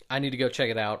 I need to go check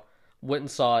it out. Went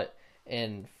and saw it,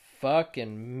 and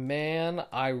fucking man,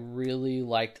 I really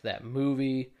liked that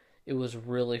movie. It was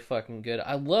really fucking good.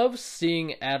 I love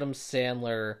seeing Adam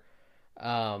Sandler,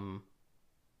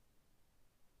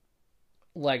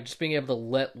 like just being able to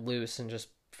let loose and just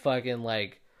fucking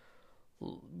like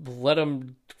let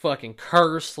him fucking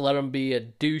curse, let him be a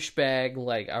douchebag.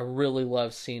 Like, I really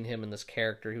love seeing him in this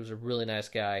character. He was a really nice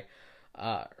guy.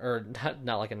 Or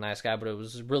not like a nice guy, but it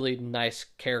was a really nice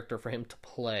character for him to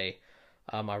play.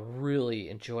 I really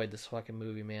enjoyed this fucking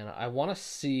movie, man. I want to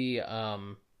see, I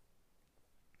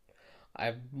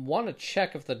want to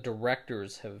check if the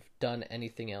directors have done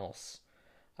anything else,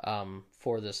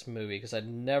 for this movie, because I'd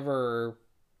never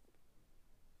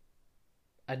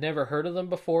heard of them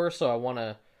before, so I want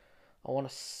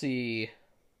to see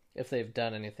if they've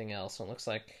done anything else. So it looks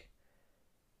like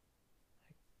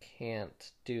I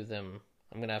can't do them.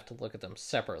 I'm going to have to look at them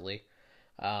separately.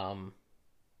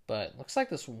 But it looks like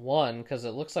this one, because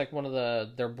it looks like one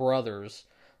of their brothers.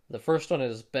 The first one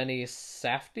is Benny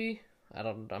Safdie.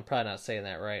 I'm probably not saying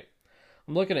that right.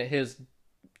 I'm looking at his,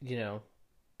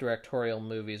 directorial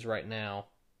movies right now.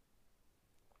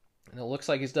 And it looks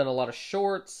like he's done a lot of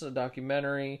shorts, a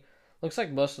documentary. Looks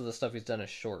like most of the stuff he's done is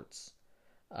shorts.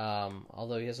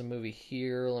 Although he has a movie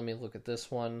here. Let me look at this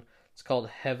one. It's called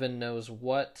Heaven Knows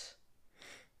What.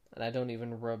 And I don't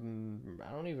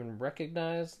even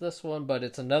recognize this one, but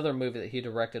it's another movie that he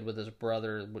directed with his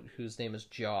brother, whose name is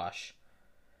Josh.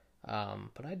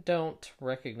 But I don't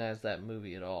recognize that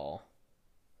movie at all.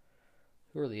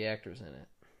 Who are the actors in it?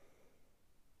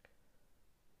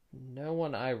 No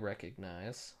one I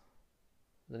recognize.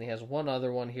 Then he has one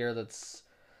other one here that's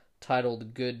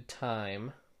titled Good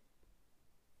Time.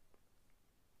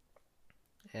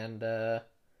 And, is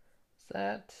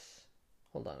that...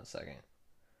 Hold on a second.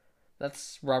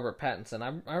 That's Robert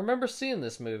Pattinson. I remember seeing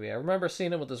this movie. I remember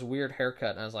seeing him with this weird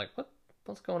haircut, and I was like,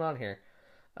 what's going on here?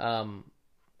 I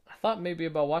thought maybe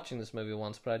about watching this movie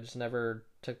once, but I just never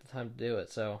took the time to do it.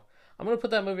 So I'm going to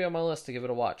put that movie on my list to give it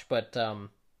a watch. But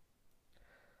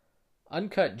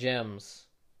Uncut Gems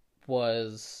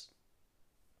was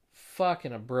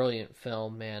fucking a brilliant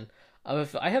film, man.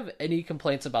 If I have any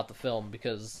complaints about the film,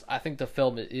 because I think the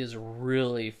film is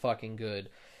really fucking good.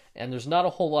 And there's not a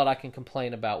whole lot I can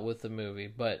complain about with the movie,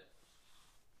 but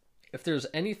if there's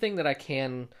anything that I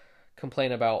can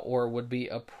complain about or would be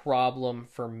a problem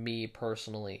for me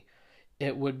personally,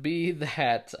 it would be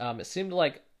that it seemed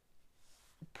like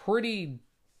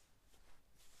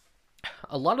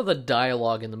a lot of the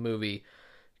dialogue in the movie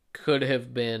could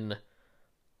have been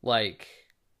like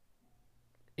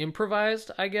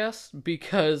improvised, I guess,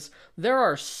 because there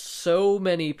are so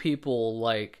many people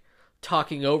like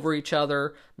talking over each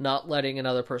other, not letting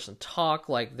another person talk,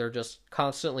 like they're just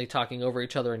constantly talking over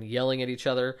each other and yelling at each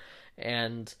other.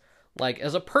 And like,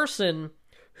 as a person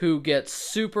who gets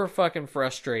super fucking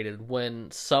frustrated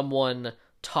when someone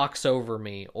talks over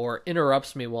me or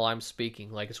interrupts me while I'm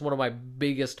speaking, like, it's one of my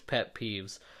biggest pet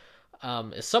peeves,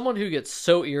 is someone who gets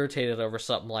so irritated over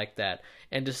something like that.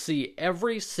 And to see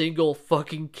every single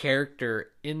fucking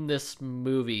character in this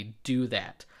movie do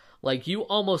that. Like, you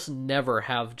almost never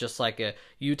have just like a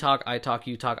you talk, I talk,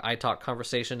 you talk, I talk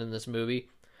conversation in this movie.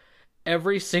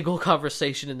 Every single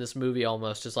conversation in this movie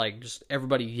almost is like just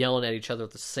everybody yelling at each other at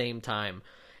the same time.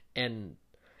 And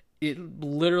it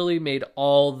literally made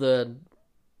all the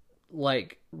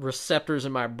like receptors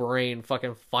in my brain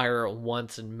fucking fire at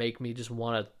once and make me just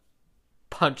want to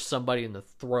punch somebody in the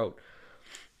throat.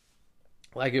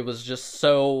 Like, it was just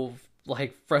so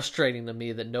like frustrating to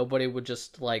me that nobody would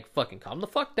just like fucking calm the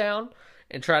fuck down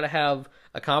and try to have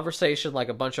a conversation like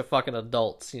a bunch of fucking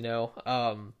adults,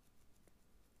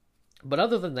 but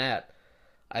other than that,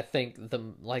 I think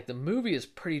the movie is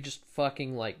pretty just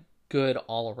fucking like good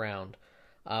all around.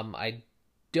 I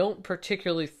don't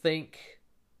particularly think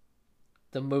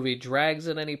the movie drags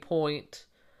at any point.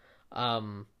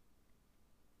 One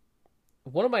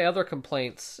of my other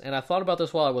complaints, and I thought about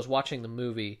this while I was watching the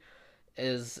movie,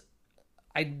 is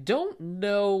I don't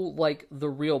know, like, the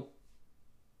real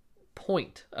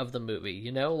point of the movie,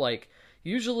 Like,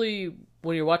 usually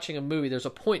when you're watching a movie, there's a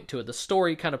point to it. The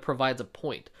story kind of provides a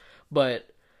point. But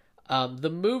the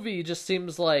movie just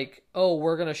seems like, oh,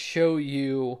 we're going to show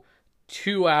you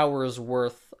 2 hours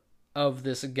worth of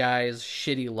this guy's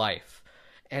shitty life.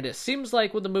 And it seems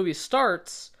like when the movie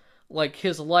starts, like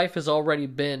his life has already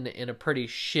been in a pretty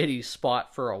shitty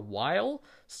spot for a while.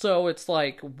 So it's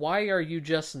like, why are you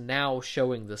just now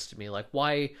showing this to me? Like,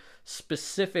 why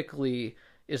specifically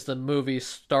is the movie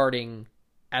starting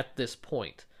at this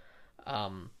point?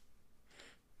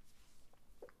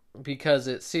 Because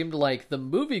it seemed like the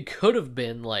movie could have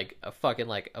been like a fucking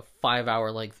like a 5 hour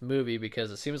length movie,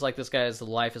 because it seems like this guy's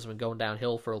life has been going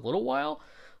downhill for a little while.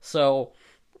 So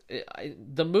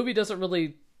the movie doesn't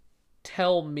really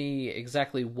tell me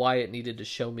exactly why it needed to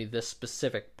show me this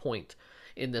specific point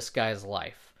in this guy's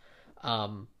life.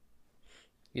 Until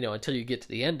you get to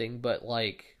the ending. But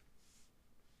like,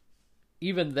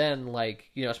 even then,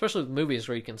 like, especially with movies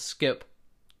where you can skip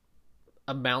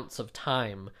amounts of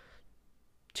time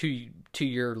to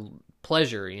your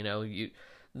pleasure,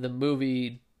 the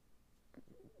movie,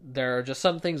 there are just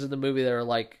some things in the movie that are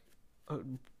like,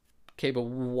 okay, but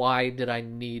why did I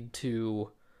need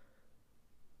to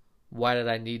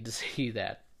see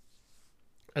that?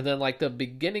 And then like the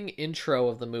beginning intro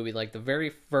of the movie, like the very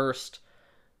first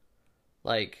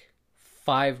like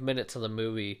 5 minutes of the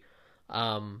movie,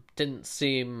 didn't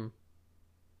seem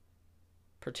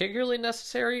particularly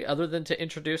necessary, other than to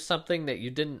introduce something that you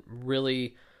didn't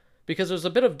really, because there's a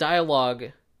bit of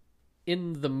dialogue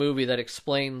in the movie that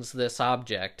explains this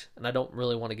object, and I don't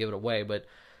really want to give it away, but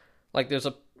like there's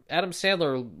Adam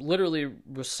Sandler literally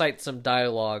recites some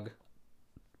dialogue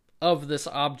of this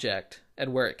object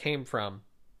and where it came from,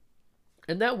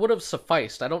 and that would have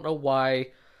sufficed. I don't know why.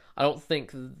 I don't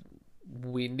think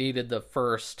we needed the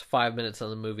first 5 minutes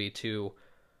of the movie to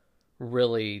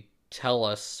really tell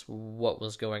us what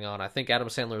was going on. I think Adam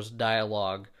Sandler's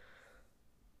dialogue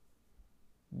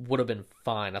would have been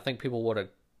fine. I think people would have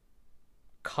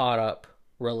caught up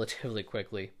relatively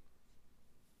quickly.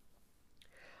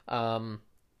 But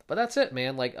that's it,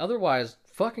 man. Like, otherwise,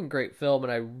 fucking great film,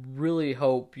 and I really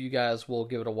hope you guys will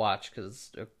give it a watch, because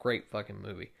it's a great fucking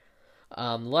movie.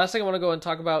 The last thing I want to go and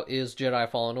talk about is Jedi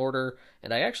Fallen Order,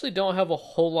 and I actually don't have a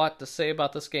whole lot to say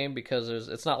about this game, because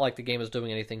it's not like the game is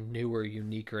doing anything new or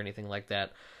unique or anything like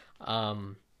that.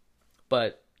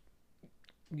 But,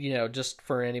 just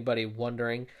for anybody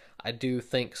wondering, I do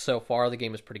think so far the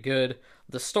game is pretty good.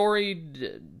 The story,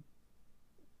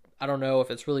 I don't know if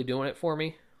it's really doing it for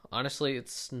me. Honestly,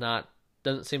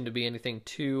 doesn't seem to be anything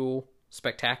too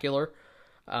spectacular.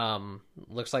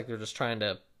 Looks like they're just trying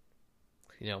to,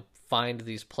 find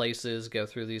these places, go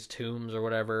through these tombs or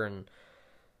whatever, and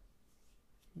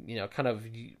kind of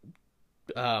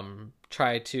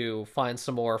try to find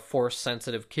some more force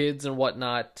sensitive kids and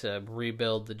whatnot to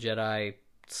rebuild the Jedi,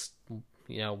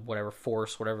 whatever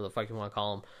force, whatever the fuck you want to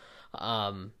call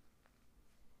them.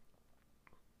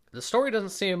 The story doesn't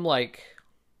seem like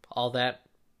all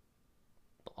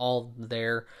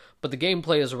there, but the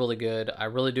gameplay is really good. I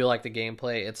really do like the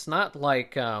gameplay. It's not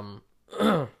like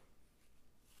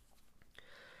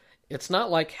it's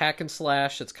not like hack and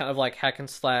slash. It's kind of like hack and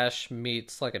slash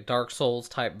meets like a Dark Souls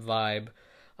type vibe.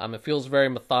 It feels very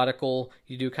methodical.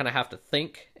 You do kind of have to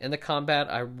think in the combat.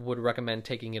 I would recommend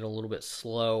taking it a little bit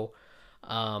slow.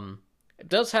 It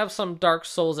does have some Dark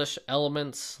Souls-ish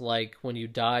elements, like when you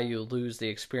die, you lose the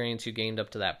experience you gained up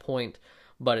to that point.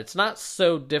 But it's not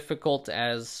so difficult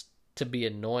as to be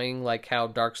annoying like how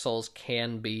Dark Souls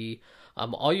can be.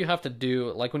 All you have to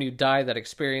do, like when you die, that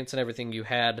experience and everything you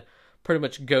had pretty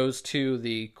much goes to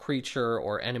the creature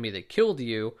or enemy that killed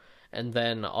you, and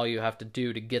then all you have to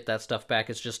do to get that stuff back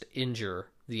is just injure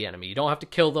the enemy. You don't have to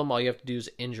kill them, all you have to do is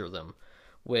injure them,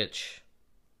 which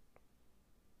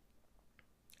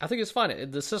I think is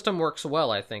fine. The system works well,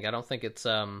 I think. I don't think it's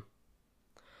a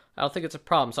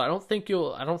problem. So I don't think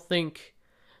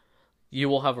you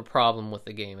will have a problem with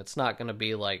the game. It's not going to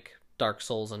be like Dark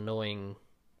Souls annoying,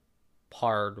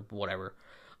 hard, whatever.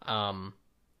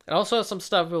 It also has some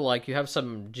stuff where, like, you have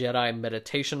some Jedi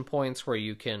meditation points where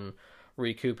you can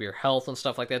recoup your health and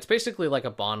stuff like that. It's basically like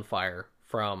a bonfire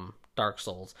from Dark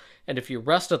Souls. And if you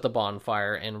rest at the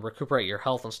bonfire and recuperate your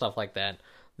health and stuff like that,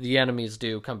 the enemies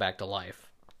do come back to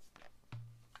life.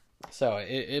 So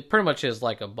it pretty much is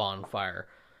like a bonfire.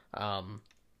 As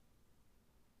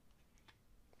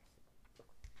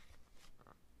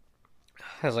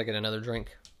I get another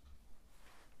drink.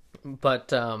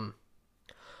 But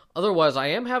otherwise, I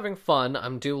am having fun. I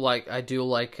do like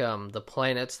the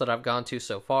planets that I've gone to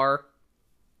so far.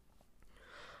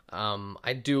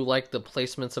 I do like the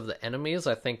placements of the enemies.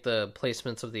 I think the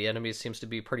placements of the enemies seems to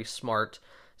be pretty smart.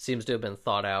 Seems to have been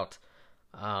thought out.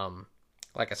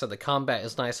 Like I said, the combat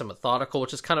is nice and methodical,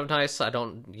 which is kind of nice. I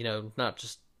don't, not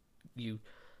just you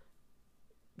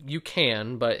you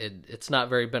can, but it's not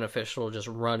very beneficial to just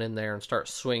run in there and start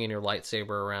swinging your lightsaber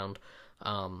around.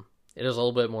 It is a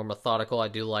little bit more methodical. I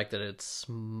do like that it's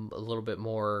a little bit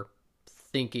more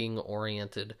thinking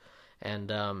oriented, and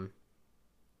the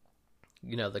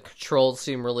controls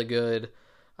seem really good.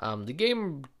 The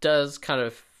game does kind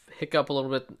of hiccup a little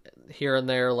bit here and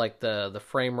there, like the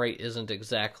frame rate isn't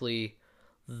exactly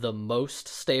the most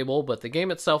stable, but the game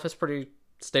itself is pretty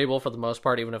stable for the most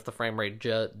part, even if the frame rate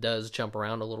does jump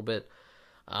around a little bit.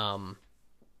 But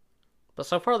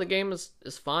so far the game is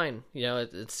fine.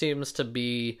 It seems to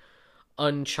be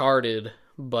Uncharted,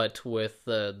 but with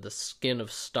the skin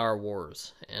of Star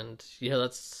Wars, and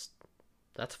that's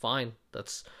fine.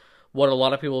 That's what a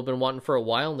lot of people have been wanting for a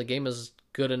while, and the game is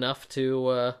good enough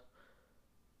to,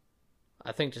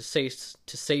 I think, to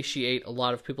satiate a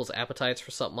lot of people's appetites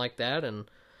for something like that. And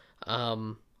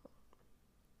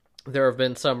there have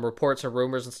been some reports and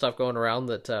rumors and stuff going around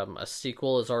that a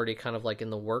sequel is already kind of like in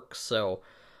the works. So,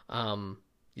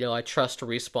 I trust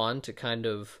Respawn to kind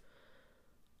of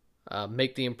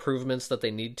make the improvements that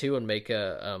they need to and make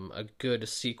a good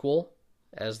sequel,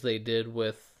 as they did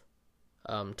with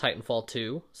Titanfall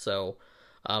 2. So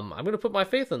I'm going to put my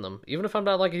faith in them. Even if I'm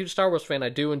not like a huge Star Wars fan, I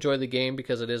do enjoy the game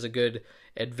because it is a good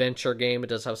adventure game. It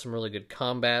does have some really good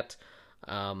combat.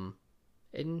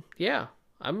 And yeah,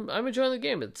 I'm enjoying the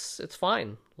game. It's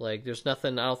fine. Like, there's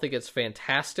nothing, I don't think it's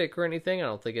fantastic or anything. I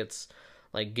don't think it's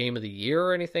like game of the year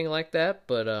or anything like that,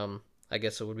 but I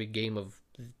guess it would be game of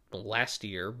last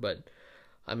year. But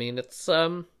I mean, it's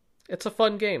a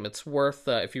fun game. It's worth,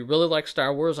 if you really like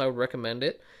Star Wars, I would recommend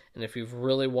it. And if you've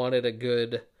really wanted a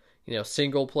good,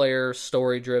 single player,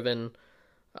 story driven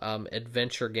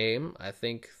adventure game, I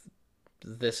think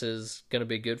this is going to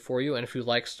be good for you. And if you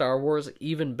like Star Wars,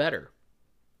 even better.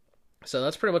 So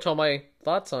that's pretty much all my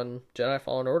thoughts on Jedi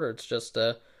Fallen Order. It's just,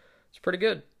 it's pretty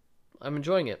good. I'm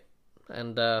enjoying it.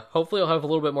 And hopefully I'll have a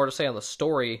little bit more to say on the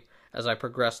story as I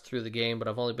progress through the game, but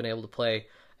I've only been able to play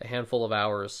a handful of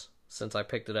hours since I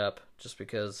picked it up, just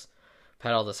because I've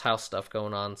had all this house stuff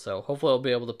going on. So hopefully I'll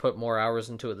be able to put more hours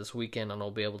into it this weekend, and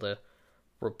I'll be able to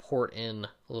report in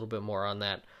a little bit more on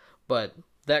that. But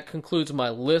that concludes my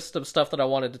list of stuff that I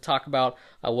wanted to talk about.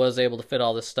 I was able to fit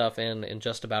all this stuff in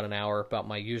just about an hour, about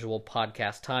my usual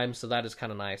podcast time, so that is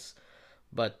kind of nice.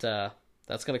 But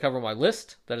that's going to cover my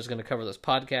list. That is going to cover this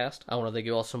podcast. I want to thank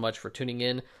you all so much for tuning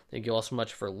in. Thank you all so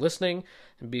much for listening.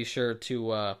 And be sure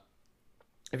to,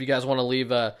 if you guys want to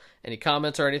leave any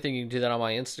comments or anything, you can do that on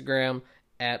my Instagram,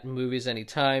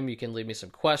 @moviesanytime. You can leave me some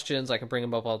questions. I can bring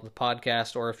them up on the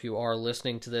podcast. Or if you are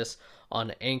listening to this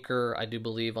on Anchor, I do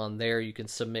believe on there you can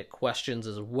submit questions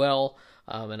as well.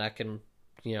 And I can,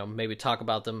 maybe talk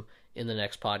about them in the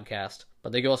next podcast.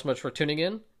 But thank you all so much for tuning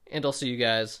in, and I'll see you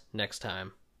guys next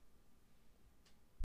time.